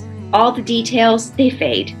passes. All the details, they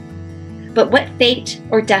fade. But what fate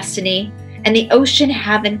or destiny and the ocean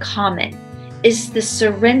have in common is the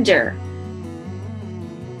surrender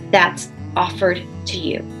that's offered to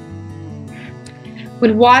you.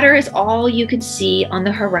 When water is all you can see on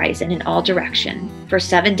the horizon in all direction for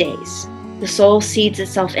 7 days, the soul seeds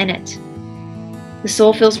itself in it. The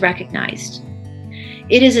soul feels recognized.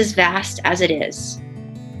 It is as vast as it is.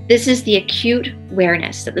 This is the acute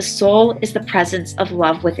awareness that the soul is the presence of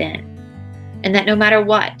love within, and that no matter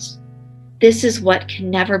what, this is what can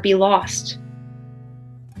never be lost.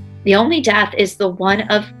 The only death is the one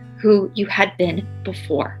of who you had been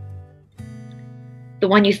before, the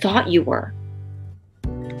one you thought you were.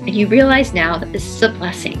 And you realize now that this is a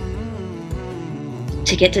blessing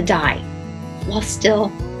to get to die while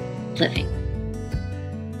still living.